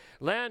fulfilled.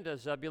 Land of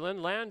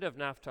Zebulun, land of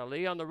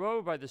Naphtali, on the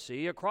road by the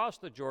sea, across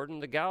the Jordan,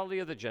 the Galilee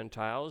of the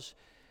Gentiles.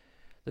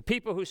 The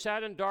people who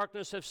sat in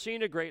darkness have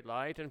seen a great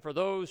light, and for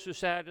those who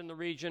sat in the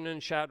region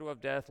and shadow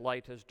of death,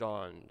 light has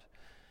dawned.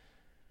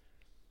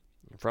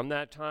 And from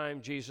that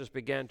time, Jesus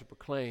began to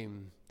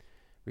proclaim,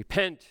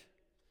 "Repent,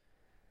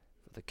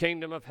 for the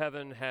kingdom of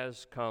heaven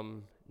has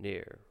come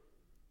near."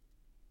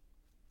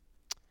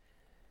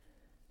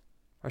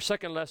 Our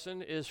second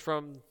lesson is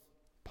from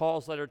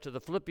Paul's letter to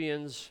the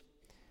Philippians,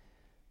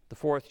 the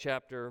 4th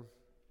chapter,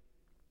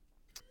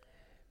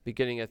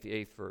 beginning at the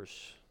 8th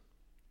verse.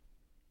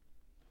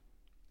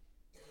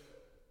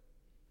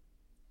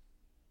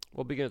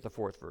 We'll begin at the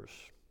 4th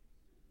verse.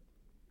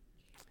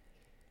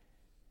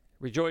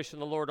 Rejoice in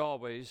the Lord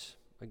always.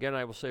 Again,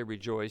 I will say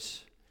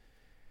rejoice.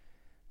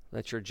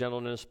 Let your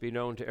gentleness be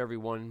known to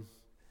everyone.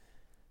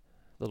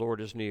 The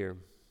Lord is near.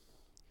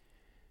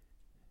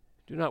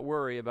 Do not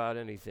worry about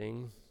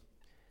anything,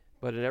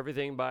 but in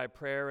everything by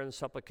prayer and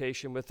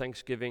supplication with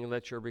thanksgiving,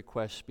 let your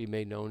requests be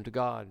made known to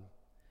God.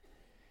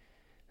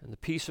 And the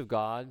peace of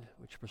God,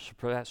 which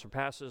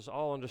surpasses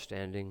all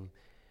understanding,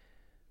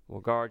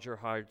 will guard your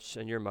hearts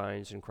and your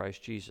minds in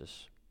Christ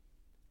Jesus.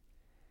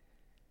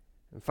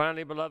 And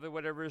finally, beloved,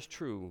 whatever is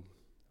true,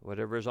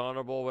 whatever is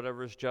honorable,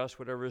 whatever is just,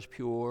 whatever is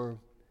pure,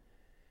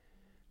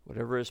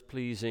 whatever is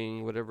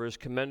pleasing, whatever is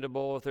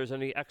commendable, if there's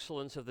any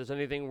excellence, if there's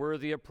anything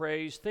worthy of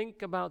praise,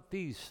 think about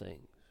these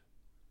things.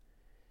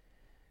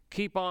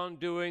 Keep on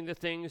doing the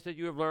things that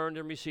you have learned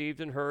and received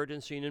and heard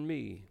and seen in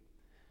me.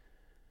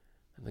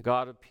 And the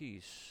God of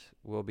peace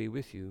will be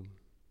with you.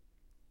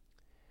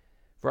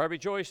 For I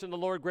rejoice in the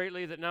Lord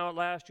greatly that now at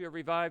last you have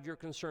revived your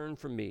concern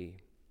for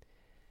me.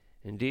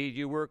 Indeed,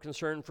 you were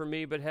concerned for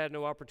me, but had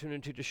no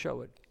opportunity to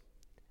show it.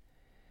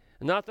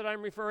 And not that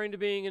I'm referring to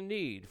being in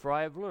need, for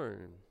I have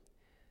learned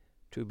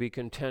to be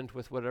content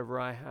with whatever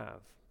I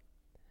have.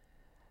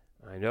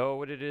 I know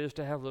what it is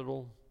to have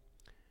little,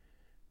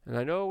 and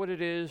I know what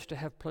it is to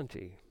have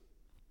plenty.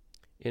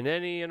 In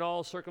any and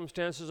all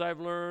circumstances, I've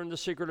learned the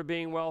secret of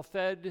being well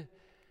fed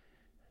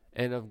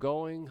and of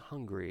going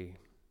hungry,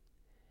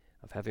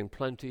 of having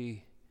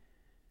plenty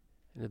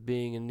and of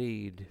being in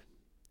need.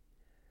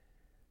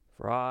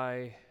 For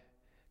I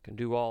can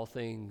do all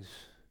things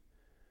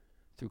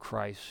through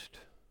Christ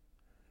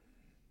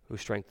who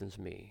strengthens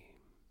me.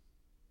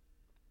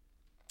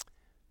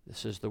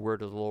 This is the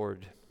word of the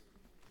Lord.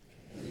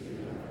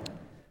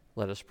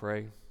 Let us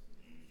pray.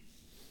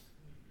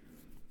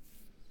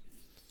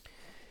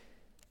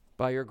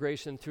 By your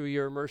grace and through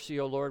your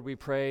mercy, O Lord, we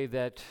pray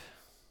that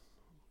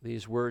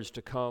these words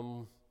to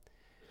come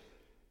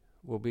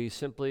will be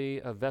simply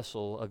a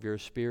vessel of your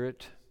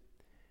Spirit,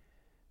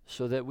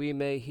 so that we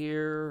may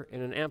hear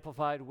in an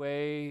amplified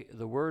way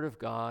the word of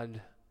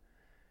God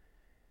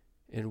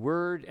in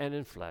word and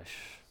in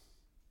flesh.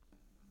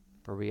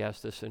 For we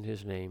ask this in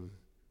his name.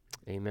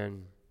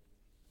 Amen.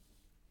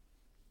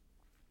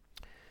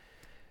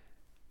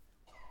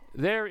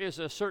 There is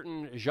a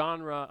certain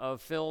genre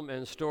of film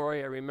and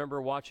story I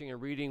remember watching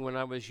and reading when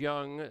I was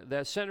young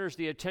that centers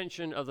the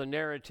attention of the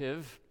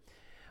narrative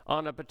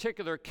on a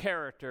particular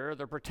character,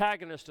 the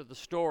protagonist of the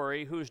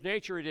story, whose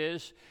nature it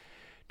is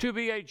to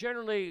be a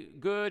generally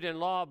good and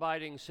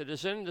law-abiding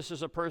citizen. This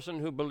is a person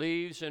who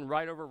believes in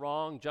right over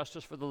wrong,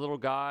 justice for the little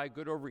guy,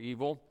 good over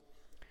evil.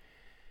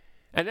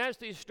 And as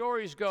these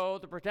stories go,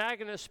 the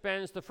protagonist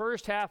spends the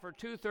first half or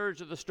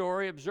two-thirds of the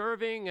story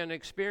observing and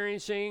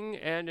experiencing,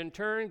 and in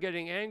turn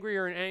getting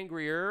angrier and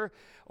angrier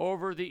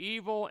over the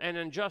evil and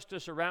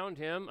injustice around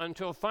him,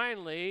 until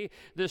finally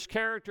this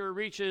character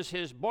reaches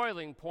his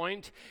boiling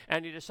point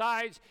and he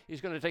decides he's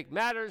going to take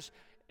matters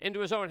into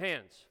his own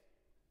hands.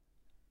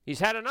 He's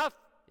had enough.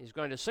 He's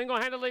going to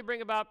single-handedly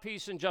bring about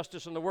peace and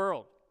justice in the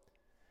world.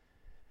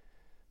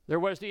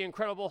 There was the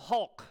Incredible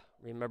Hulk.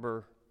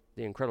 Remember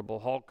the Incredible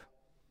Hulk?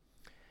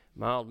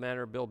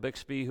 Mild-mannered Bill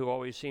Bixby, who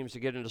always seems to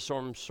get into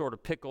some sort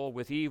of pickle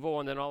with evil,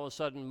 and then all of a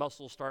sudden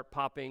muscles start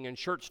popping and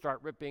shirts start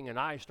ripping and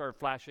eyes start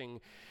flashing,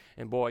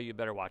 and boy, you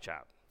better watch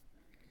out.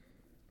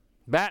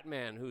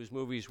 Batman, whose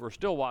movies we're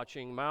still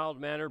watching,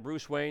 mild-mannered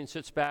Bruce Wayne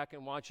sits back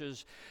and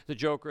watches the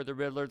Joker, the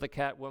Riddler, the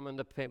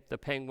Catwoman, the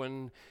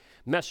Penguin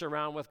mess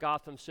around with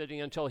Gotham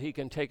City until he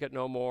can take it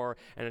no more,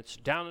 and it's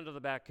down into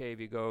the Batcave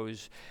he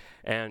goes,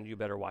 and you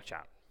better watch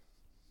out.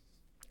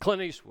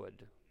 Clint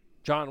Eastwood,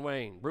 John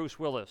Wayne, Bruce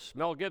Willis,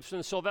 Mel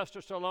Gibson, Sylvester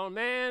Stallone.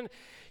 Man,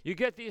 you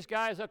get these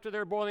guys up to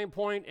their boiling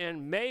point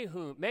and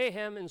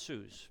mayhem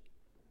ensues.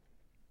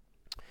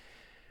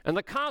 And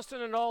the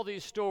constant in all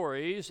these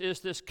stories is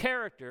this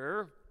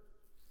character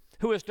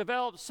who has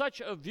developed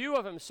such a view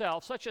of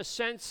himself, such a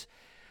sense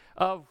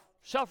of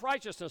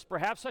self-righteousness,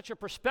 perhaps such a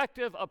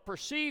perspective of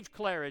perceived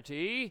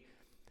clarity,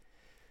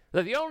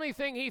 that the only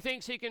thing he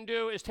thinks he can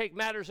do is take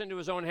matters into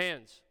his own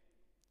hands.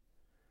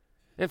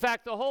 In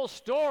fact, the whole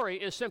story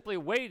is simply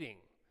waiting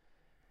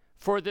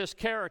for this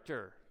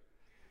character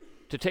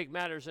to take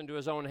matters into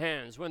his own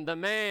hands, when the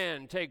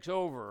man takes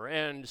over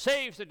and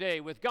saves the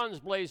day with guns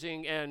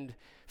blazing and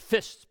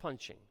fists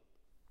punching.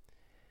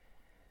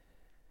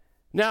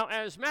 Now,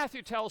 as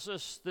Matthew tells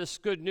us this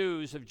good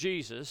news of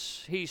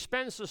Jesus, he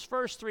spends his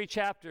first 3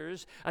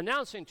 chapters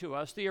announcing to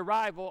us the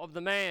arrival of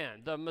the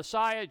man, the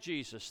Messiah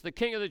Jesus, the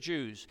King of the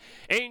Jews.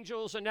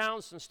 Angels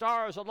announce and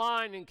stars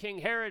align, and King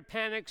Herod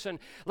panics. And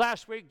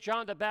last week,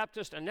 John the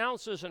Baptist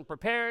announces and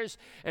prepares.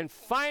 And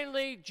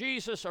finally,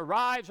 Jesus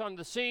arrives on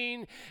the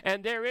scene.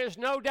 And there is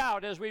no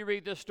doubt, as we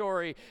read this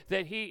story,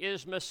 that he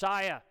is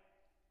Messiah.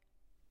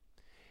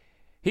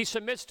 He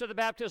submits to the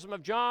baptism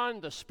of John.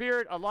 The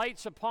Spirit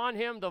alights upon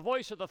him. The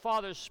voice of the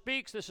Father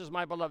speaks, "This is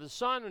my beloved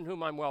Son, in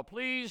whom I'm well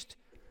pleased."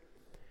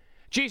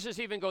 Jesus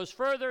even goes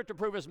further to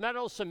prove his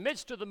mettle,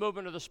 submits to the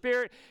movement of the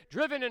Spirit,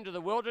 driven into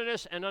the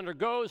wilderness, and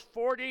undergoes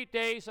 40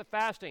 days of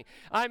fasting.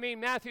 I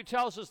mean, Matthew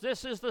tells us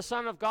this is the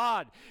Son of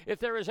God. If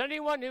there is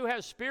anyone who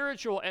has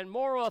spiritual and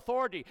moral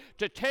authority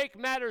to take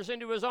matters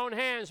into his own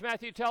hands,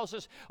 Matthew tells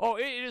us, oh,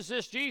 it is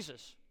this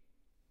Jesus.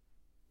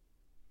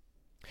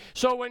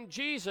 So when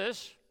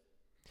Jesus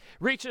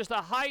reaches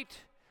the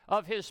height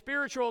of his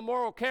spiritual and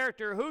moral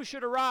character, who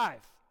should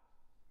arrive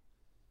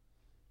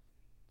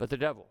but the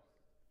devil,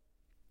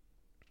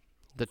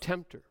 the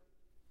tempter,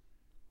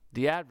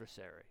 the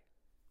adversary?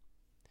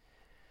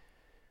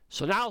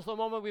 So now's the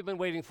moment we've been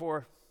waiting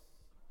for.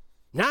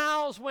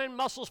 Now's when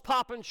muscles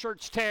pop and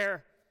shirts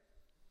tear.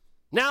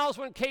 Now's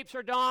when capes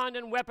are donned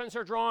and weapons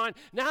are drawn.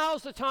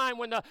 Now's the time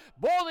when the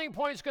boiling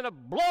point's going to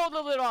blow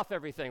the lid off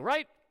everything,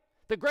 right?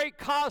 The great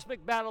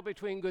cosmic battle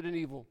between good and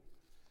evil.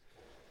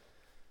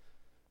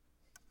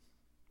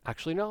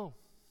 Actually, no.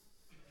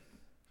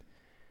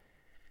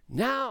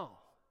 Now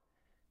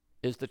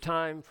is the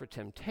time for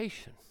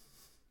temptation.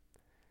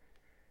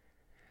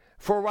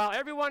 For while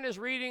everyone is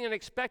reading and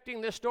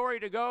expecting this story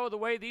to go the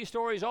way these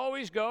stories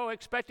always go,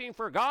 expecting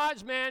for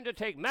God's man to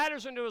take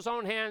matters into his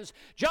own hands,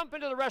 jump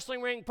into the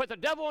wrestling ring, put the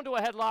devil into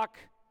a headlock,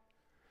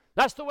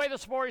 that's the way the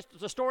story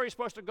is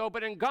supposed to go.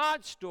 But in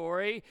God's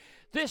story,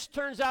 this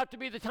turns out to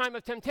be the time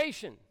of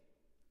temptation.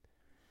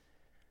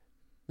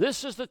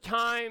 This is the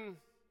time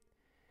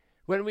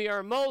when we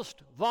are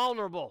most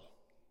vulnerable.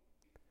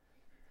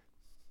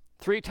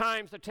 3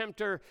 times the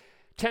tempter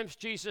tempts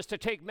Jesus to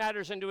take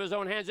matters into his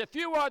own hands. If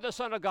you are the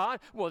Son of God,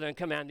 well then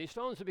command these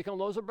stones to become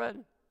loaves of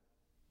bread.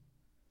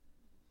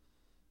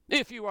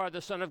 If you are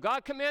the Son of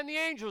God, command the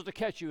angels to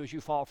catch you as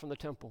you fall from the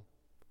temple.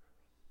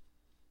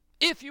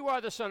 If you are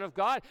the Son of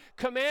God,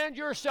 command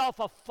yourself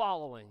a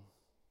following.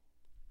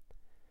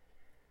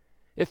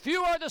 If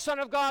you are the Son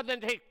of God,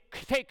 then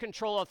take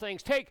control of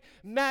things. Take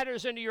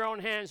matters into your own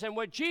hands. And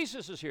what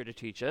Jesus is here to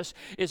teach us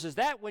is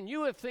that when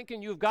you are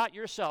thinking you've got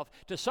yourself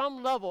to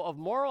some level of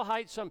moral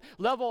height, some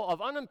level of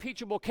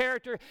unimpeachable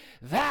character,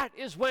 that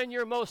is when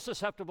you're most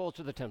susceptible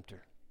to the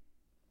tempter.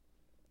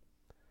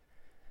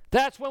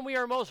 That's when we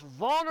are most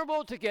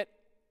vulnerable to get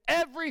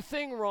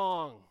everything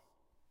wrong.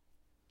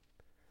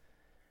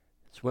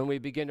 It's when we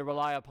begin to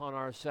rely upon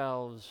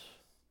ourselves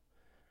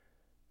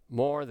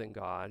more than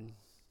God.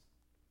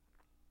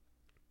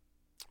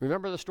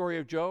 Remember the story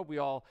of Job? We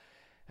all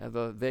have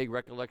a vague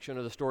recollection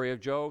of the story of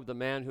Job, the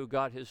man who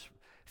got his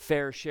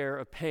fair share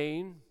of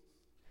pain.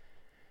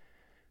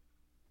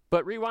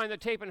 But rewind the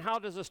tape, and how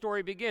does the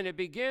story begin? It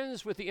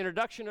begins with the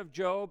introduction of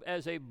Job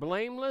as a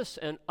blameless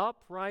and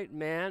upright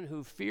man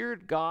who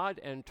feared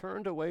God and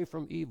turned away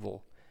from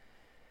evil.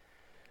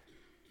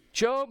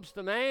 Job's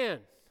the man.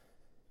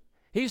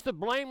 He's the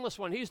blameless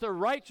one. He's the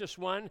righteous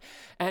one.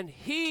 And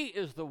he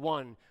is the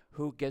one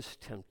who gets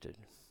tempted.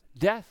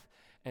 Death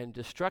and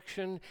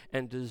destruction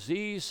and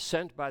disease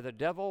sent by the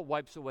devil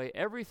wipes away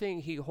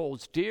everything he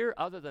holds dear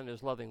other than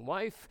his loving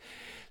wife.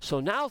 So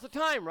now's the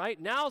time, right?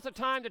 Now's the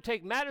time to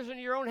take matters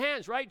into your own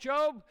hands, right,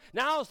 Job?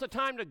 Now's the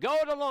time to go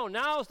it alone.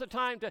 Now's the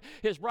time to,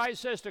 his bride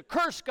says, to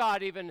curse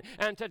God even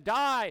and to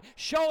die.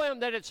 Show him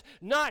that it's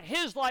not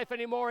his life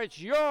anymore, it's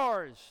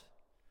yours.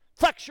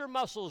 Flex your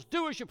muscles,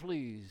 do as you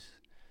please.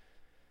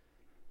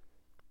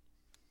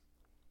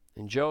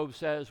 And Job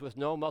says, with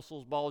no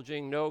muscles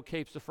bulging, no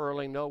capes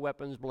furling, no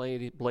weapons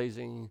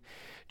blazing,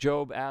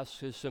 Job asks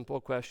his simple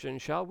question,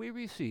 shall we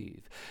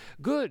receive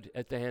good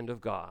at the hand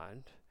of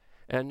God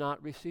and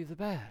not receive the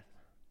bad?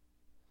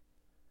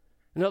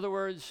 In other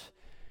words,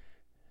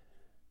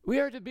 we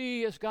are to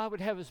be as God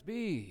would have us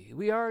be.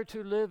 We are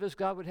to live as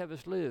God would have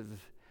us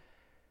live.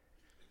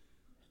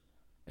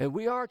 And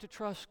we are to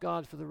trust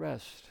God for the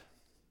rest.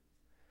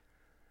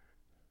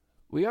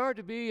 We are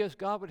to be as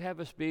God would have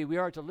us be. We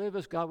are to live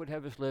as God would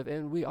have us live.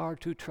 And we are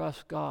to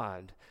trust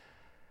God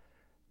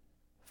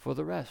for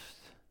the rest.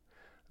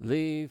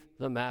 Leave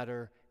the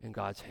matter in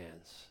God's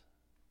hands.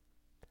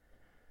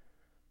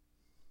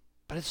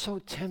 But it's so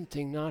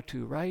tempting not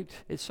to, right?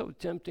 It's so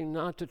tempting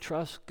not to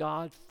trust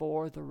God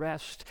for the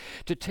rest,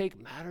 to take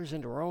matters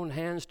into our own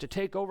hands, to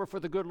take over for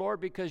the good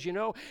Lord, because, you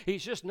know,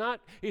 he's not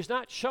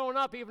showing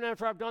up even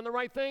after I've done the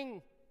right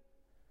thing.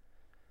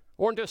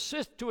 Or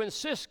to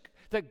insist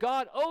that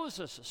God owes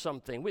us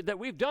something, that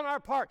we've done our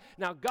part.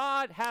 Now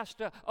God has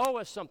to owe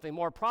us something,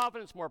 more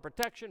providence, more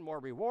protection, more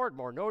reward,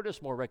 more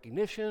notice, more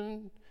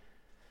recognition.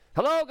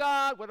 Hello,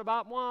 God, what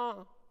about moi?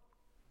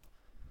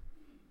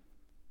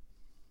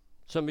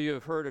 Some of you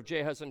have heard of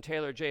J. Hudson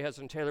Taylor. J.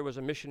 Hudson Taylor was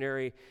a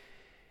missionary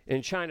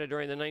in China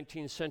during the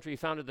 19th century. He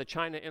founded the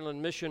China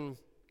Inland Mission,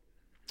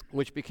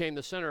 which became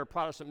the center of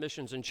Protestant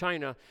missions in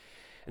China.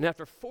 And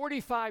after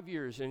 45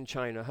 years in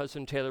China,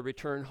 Hudson Taylor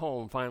returned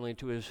home finally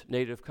to his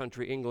native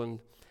country, England.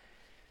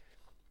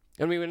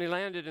 And when he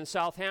landed in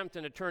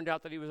Southampton, it turned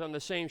out that he was on the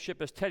same ship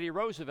as Teddy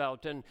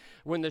Roosevelt. And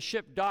when the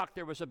ship docked,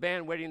 there was a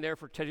band waiting there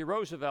for Teddy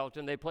Roosevelt.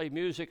 And they played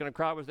music, and a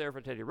crowd was there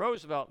for Teddy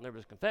Roosevelt. And there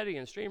was confetti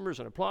and streamers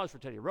and applause for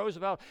Teddy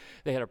Roosevelt.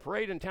 They had a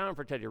parade in town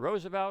for Teddy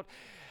Roosevelt.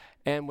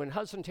 And when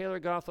Hudson Taylor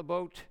got off the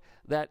boat,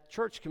 that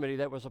church committee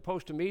that was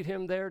supposed to meet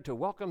him there to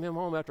welcome him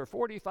home after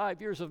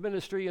 45 years of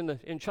ministry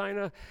in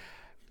China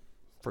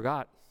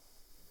forgot.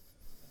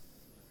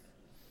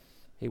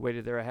 He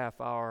waited there a half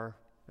hour,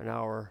 an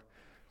hour,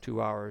 2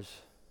 hours,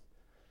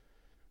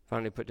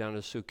 finally put down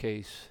his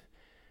suitcase,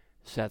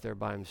 sat there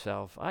by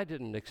himself. I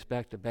didn't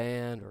expect a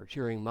band or a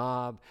cheering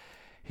mob,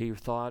 he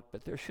thought,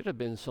 but there should have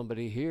been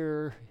somebody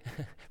here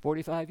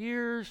 45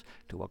 years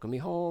to welcome me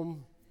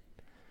home.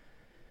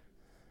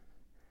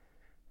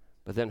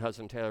 But then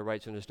Hudson Taylor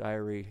writes in his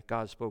diary,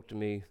 God spoke to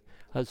me.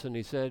 Hudson,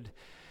 he said,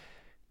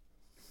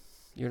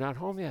 you're not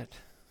home yet.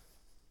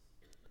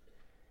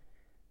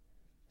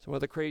 So one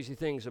of the crazy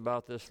things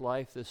about this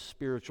life, this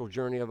spiritual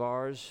journey of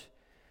ours,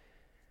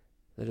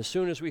 that as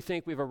soon as we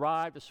think we've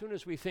arrived, as soon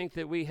as we think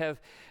that we have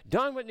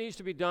done what needs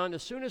to be done,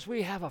 as soon as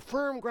we have a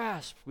firm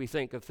grasp, we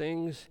think of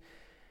things,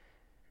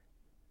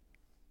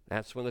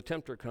 that's when the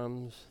tempter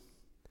comes.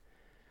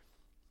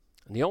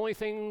 And the only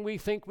thing we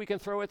think we can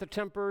throw at the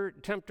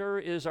tempter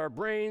is our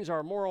brains,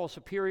 our moral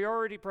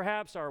superiority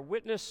perhaps, our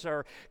witness,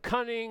 our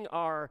cunning,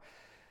 our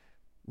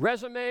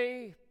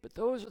resume, but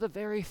those are the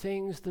very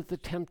things that the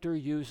tempter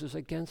uses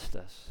against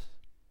us.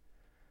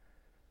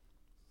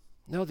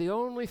 No, the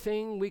only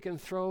thing we can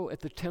throw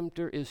at the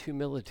tempter is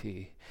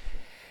humility,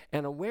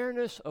 an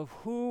awareness of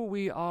who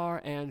we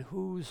are and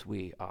whose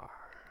we are,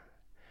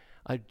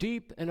 a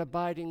deep and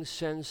abiding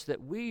sense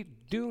that we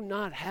do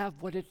not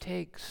have what it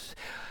takes.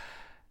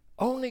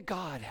 Only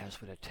God has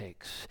what it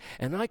takes,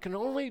 and I can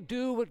only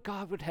do what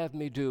God would have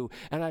me do.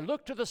 And I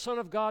look to the Son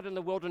of God in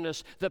the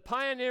wilderness, the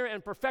pioneer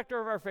and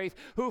perfecter of our faith,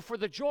 who for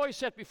the joy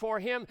set before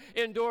him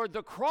endured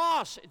the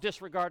cross,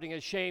 disregarding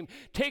his shame,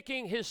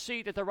 taking his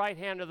seat at the right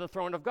hand of the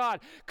throne of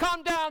God.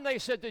 Come down, they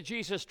said to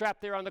Jesus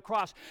strapped there on the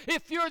cross.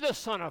 If you're the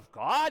Son of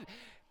God,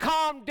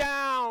 come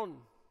down.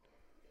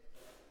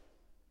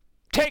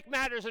 Take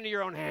matters into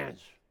your own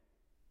hands.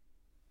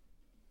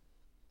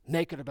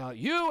 Make it about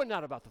you and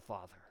not about the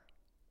Father.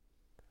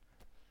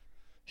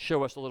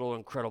 Show us a little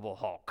Incredible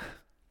Hulk.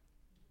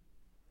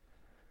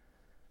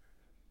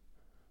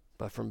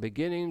 But from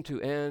beginning to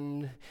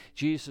end,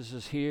 Jesus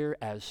is here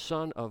as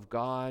Son of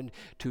God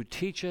to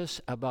teach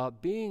us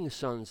about being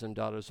sons and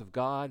daughters of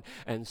God.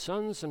 And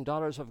sons and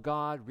daughters of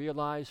God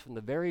realize from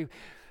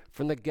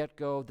the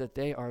get-go that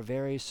they are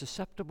very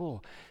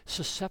susceptible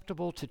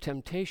to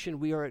temptation.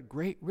 We are at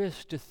great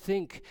risk to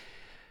think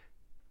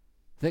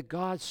that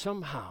God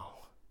somehow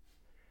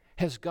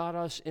has got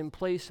us in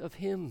place of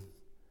him.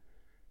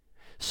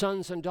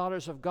 Sons and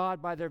daughters of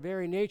God, by their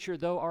very nature,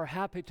 though, are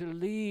happy to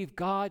leave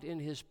God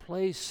in his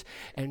place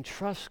and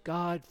trust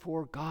God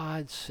for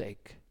God's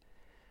sake.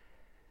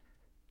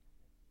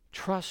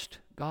 Trust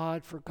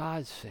God for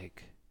God's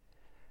sake.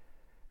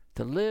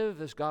 To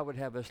live as God would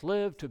have us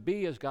live, to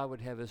be as God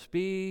would have us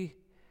be,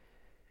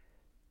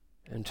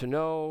 and to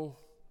know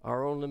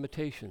our own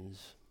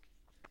limitations.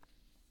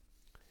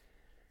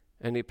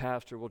 Any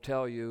pastor will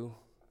tell you,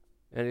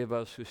 any of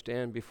us who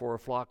stand before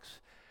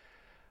flocks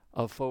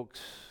of folks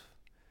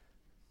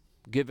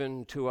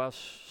given to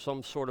us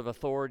some sort of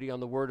authority on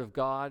the Word of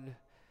God,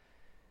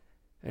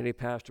 any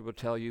pastor will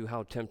tell you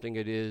how tempting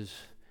it is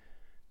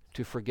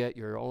to forget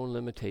your own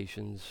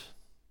limitations.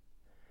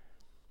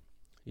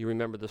 You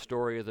remember the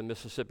story of the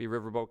Mississippi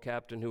riverboat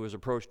captain who was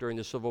approached during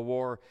the Civil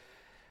War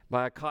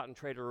by a cotton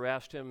trader who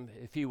asked him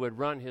if he would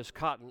run his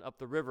cotton up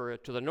the river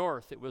to the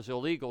north. It was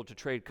illegal to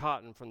trade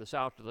cotton from the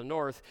south to the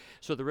north,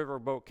 so the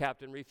riverboat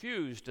captain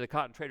refused. The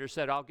cotton trader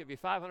said, I'll give you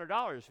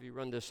 $500 if you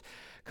run this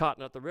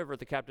cotton up the river.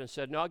 The captain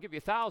said, no, I'll give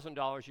you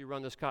 $1,000 you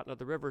run this cotton up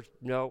the river.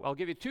 No, I'll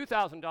give you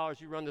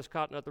 $2,000 you run this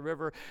cotton up the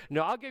river.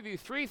 No, I'll give you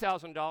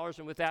 $3,000.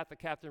 And with that, the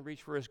captain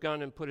reached for his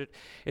gun and put it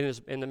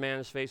in the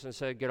man's face and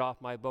said, get off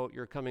my boat,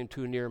 you're coming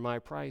too near my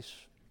price.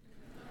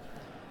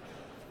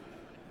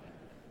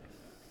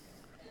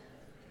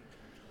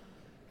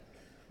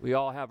 We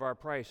all have our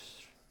price.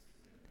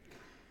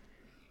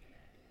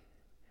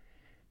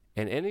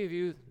 And any of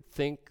you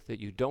think that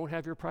you don't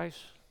have your price?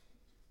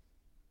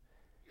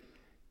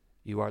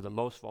 You are the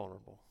most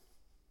vulnerable.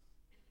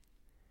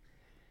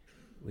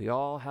 We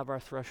all have our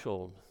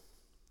threshold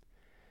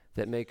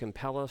that may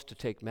compel us to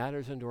take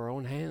matters into our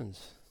own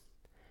hands.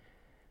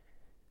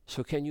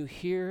 So can you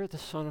hear the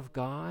Son of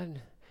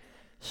God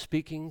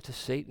speaking to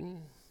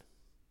Satan?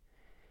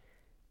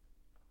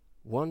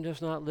 One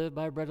does not live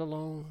by bread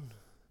alone,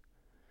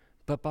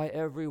 but by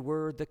every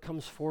word that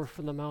comes forth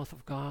from the mouth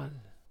of God.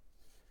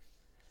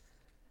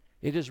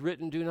 It is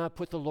written, do not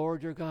put the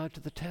Lord your God to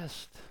the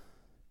test.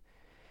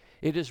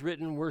 It is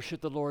written,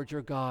 worship the Lord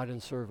your God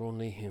and serve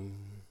only him.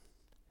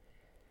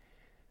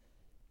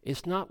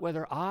 It's not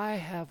whether I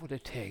have what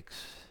it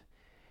takes.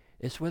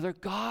 It's whether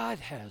God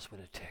has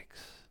what it takes.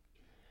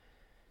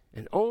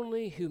 And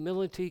only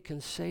humility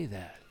can say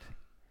that.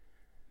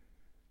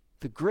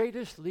 The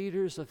greatest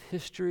leaders of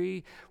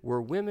history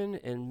were women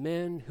and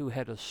men who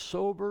had a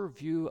sober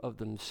view of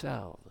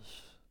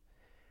themselves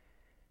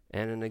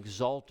and an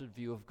exalted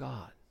view of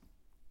God.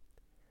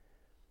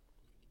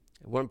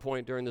 At one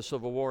point during the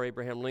Civil War,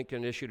 Abraham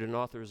Lincoln issued an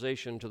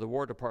authorization to the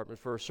War Department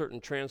for a certain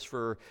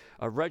transfer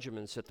of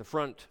regiments at the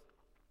front.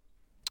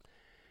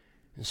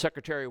 And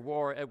Secretary of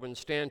War Edwin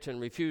Stanton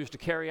refused to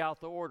carry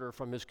out the order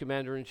from his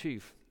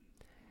commander-in-chief,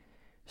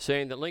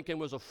 saying that Lincoln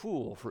was a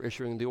fool for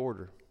issuing the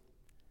order.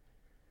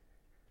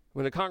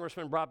 When the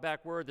congressman brought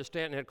back word that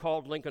Stanton had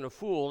called Lincoln a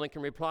fool,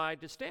 Lincoln replied,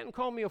 did Stanton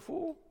call me a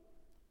fool?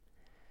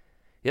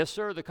 Yes,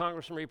 sir, the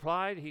congressman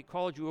replied, he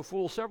called you a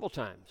fool several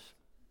times.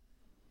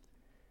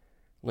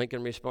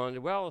 Lincoln responded,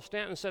 well, if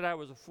Stanton said I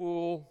was a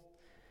fool,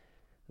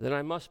 then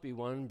I must be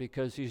one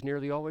because he's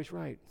nearly always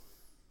right.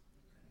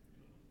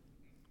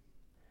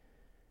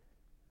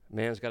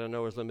 Man's got to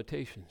know his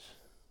limitations.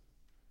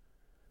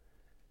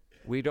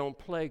 We don't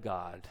play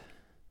God.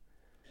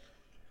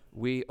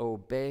 We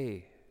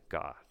obey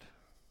God.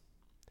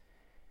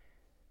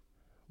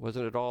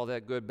 Wasn't it all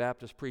that good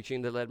Baptist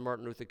preaching that led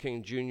Martin Luther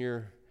King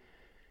Jr.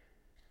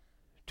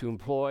 to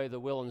employ the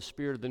will and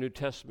spirit of the New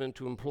Testament,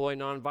 to employ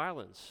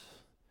nonviolence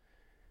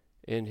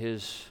in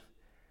his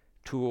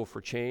tool for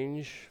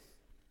change,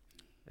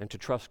 and to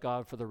trust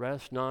God for the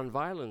rest?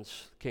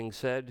 Nonviolence, King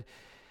said,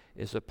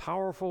 is a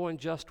powerful and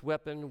just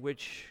weapon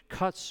which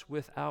cuts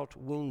without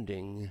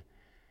wounding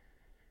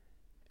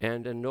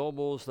and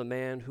ennobles the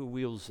man who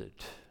wields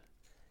it.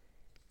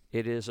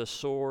 It is a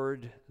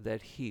sword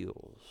that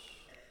heals.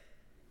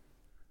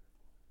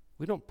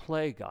 We don't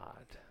play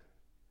God.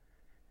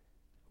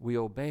 We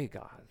obey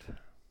God.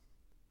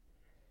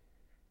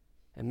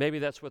 And maybe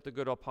that's what the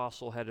good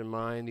apostle had in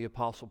mind, the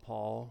Apostle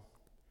Paul,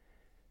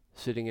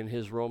 sitting in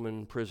his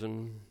Roman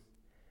prison,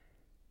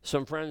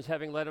 some friends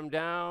having let him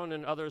down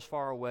and others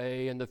far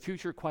away, and the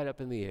future quite up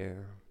in the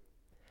air.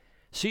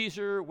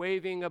 Caesar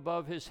waving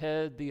above his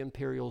head the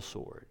imperial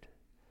sword.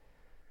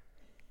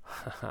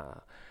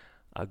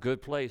 A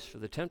good place for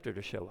the tempter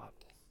to show up.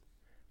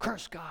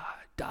 Curse God,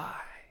 die.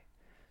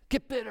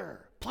 Get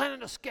bitter, plan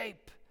an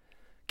escape.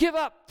 Give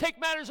up, take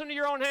matters into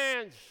your own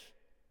hands.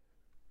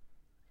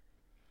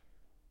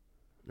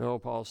 No,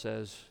 Paul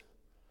says,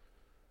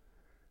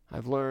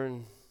 I've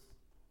learned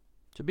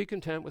to be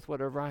content with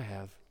whatever I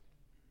have.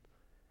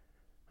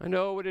 I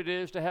know what it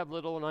is to have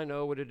little, and I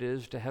know what it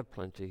is to have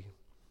plenty.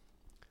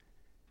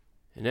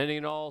 In any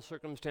and all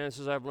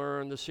circumstances, I've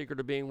learned the secret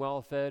of being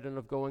well-fed and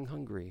of going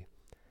hungry,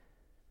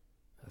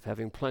 of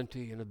having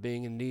plenty and of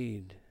being in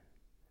need.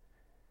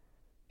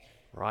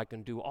 For I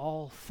can do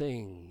all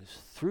things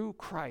through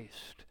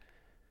Christ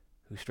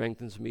who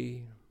strengthens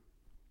me.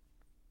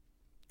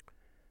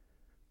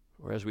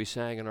 Or as we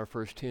sang in our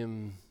first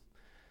hymn,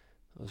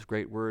 those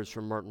great words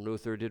from Martin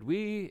Luther, did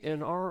we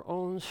in our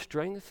own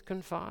strength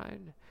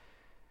confide,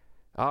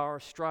 our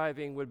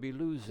striving would be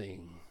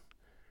losing.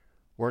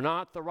 We're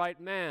not the right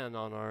man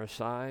on our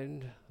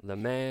side, the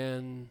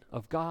man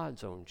of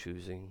God's own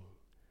choosing.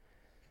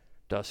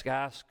 Dost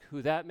ask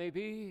who that may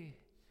be?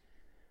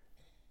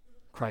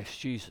 Christ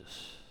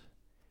Jesus.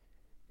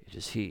 It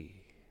is he.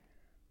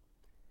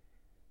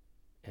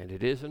 And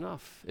it is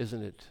enough,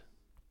 isn't it,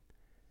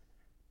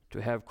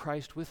 to have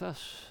Christ with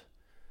us,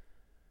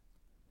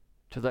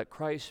 to let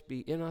Christ be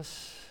in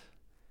us,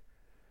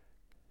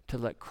 to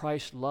let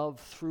Christ love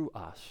through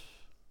us,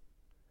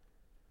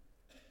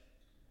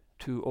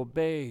 to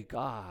obey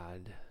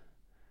God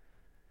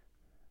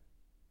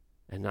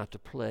and not to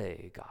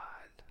play God.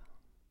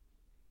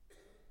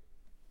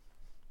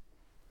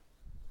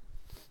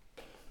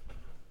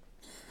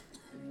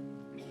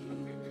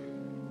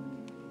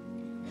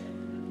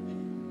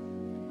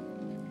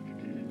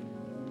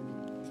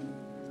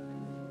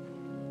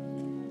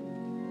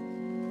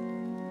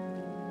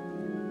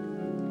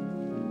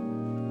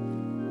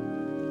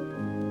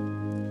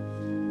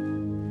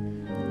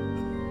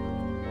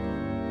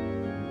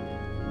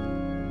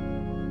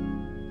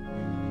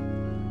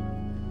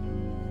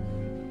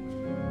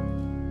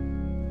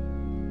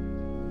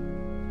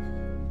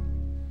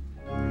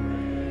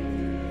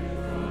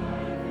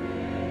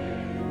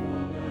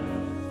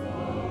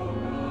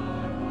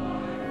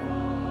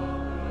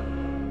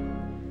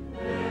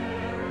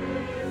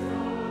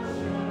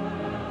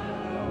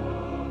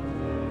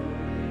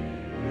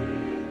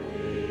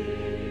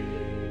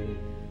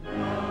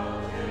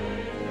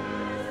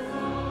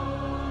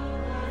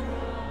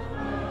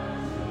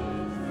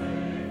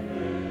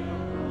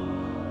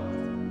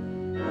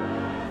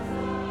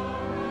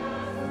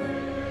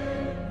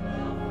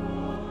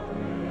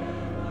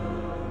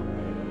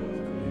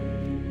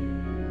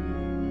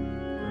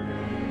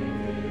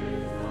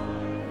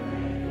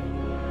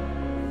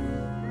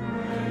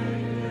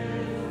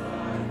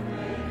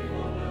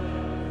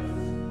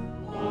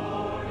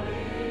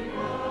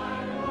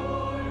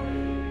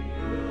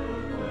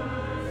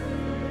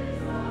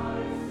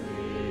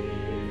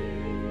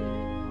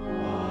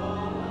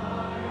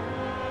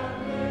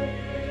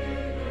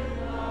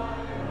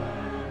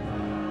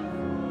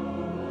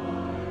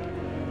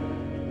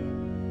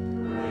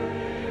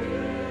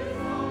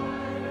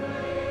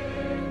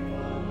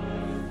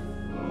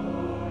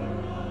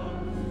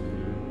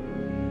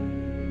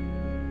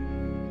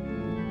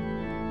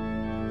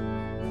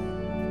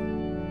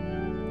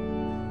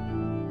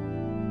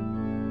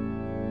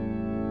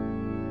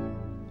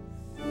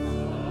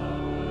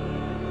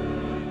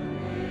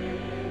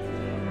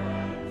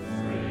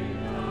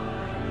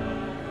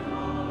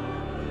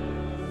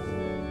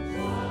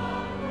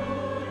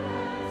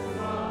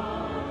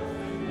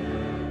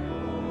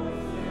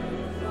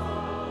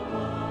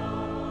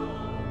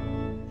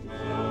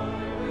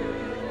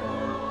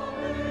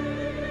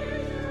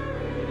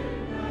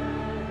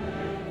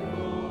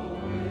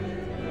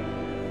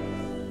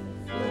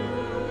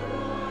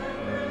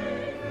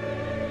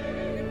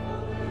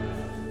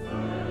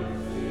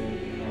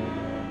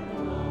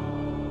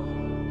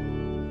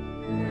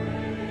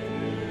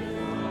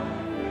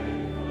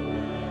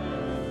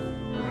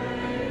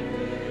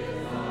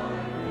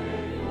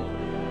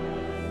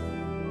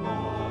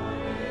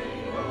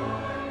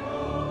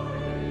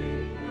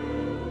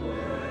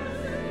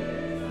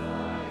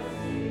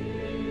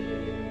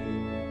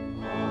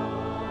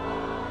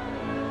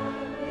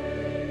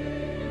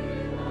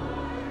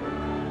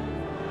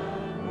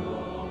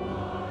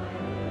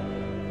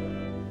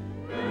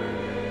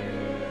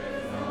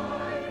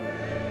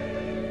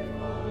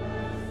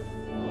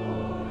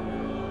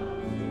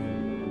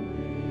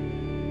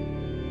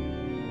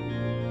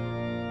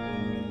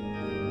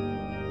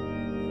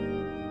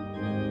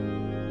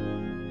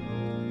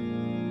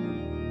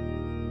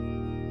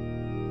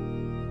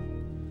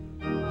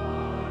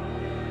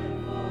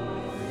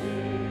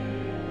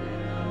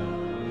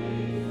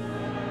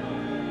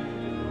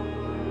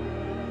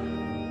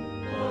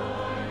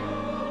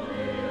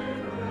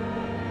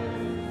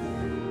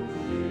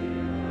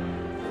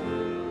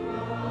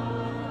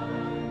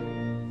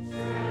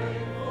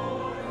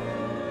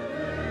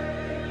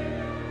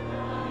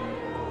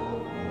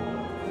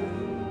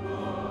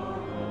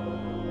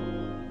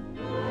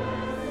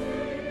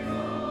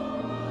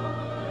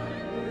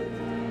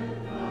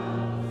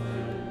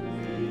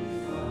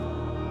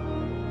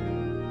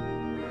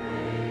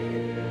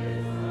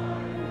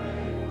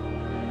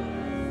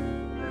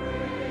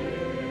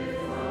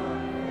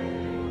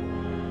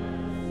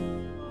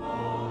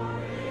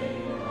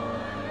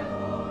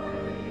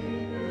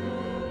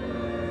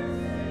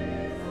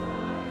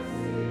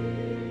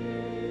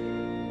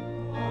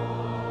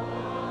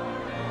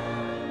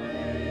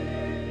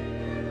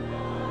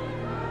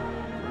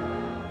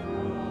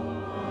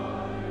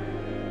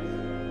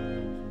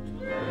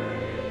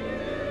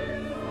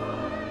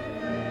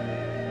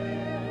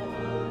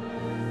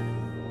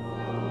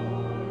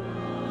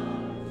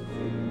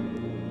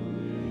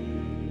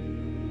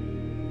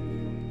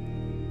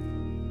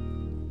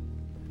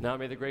 Now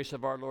may the grace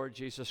of our Lord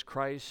Jesus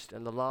Christ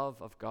and the love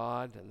of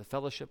God and the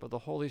fellowship of the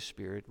Holy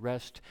Spirit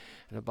rest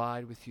and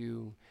abide with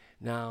you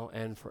now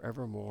and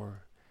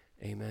forevermore.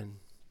 Amen.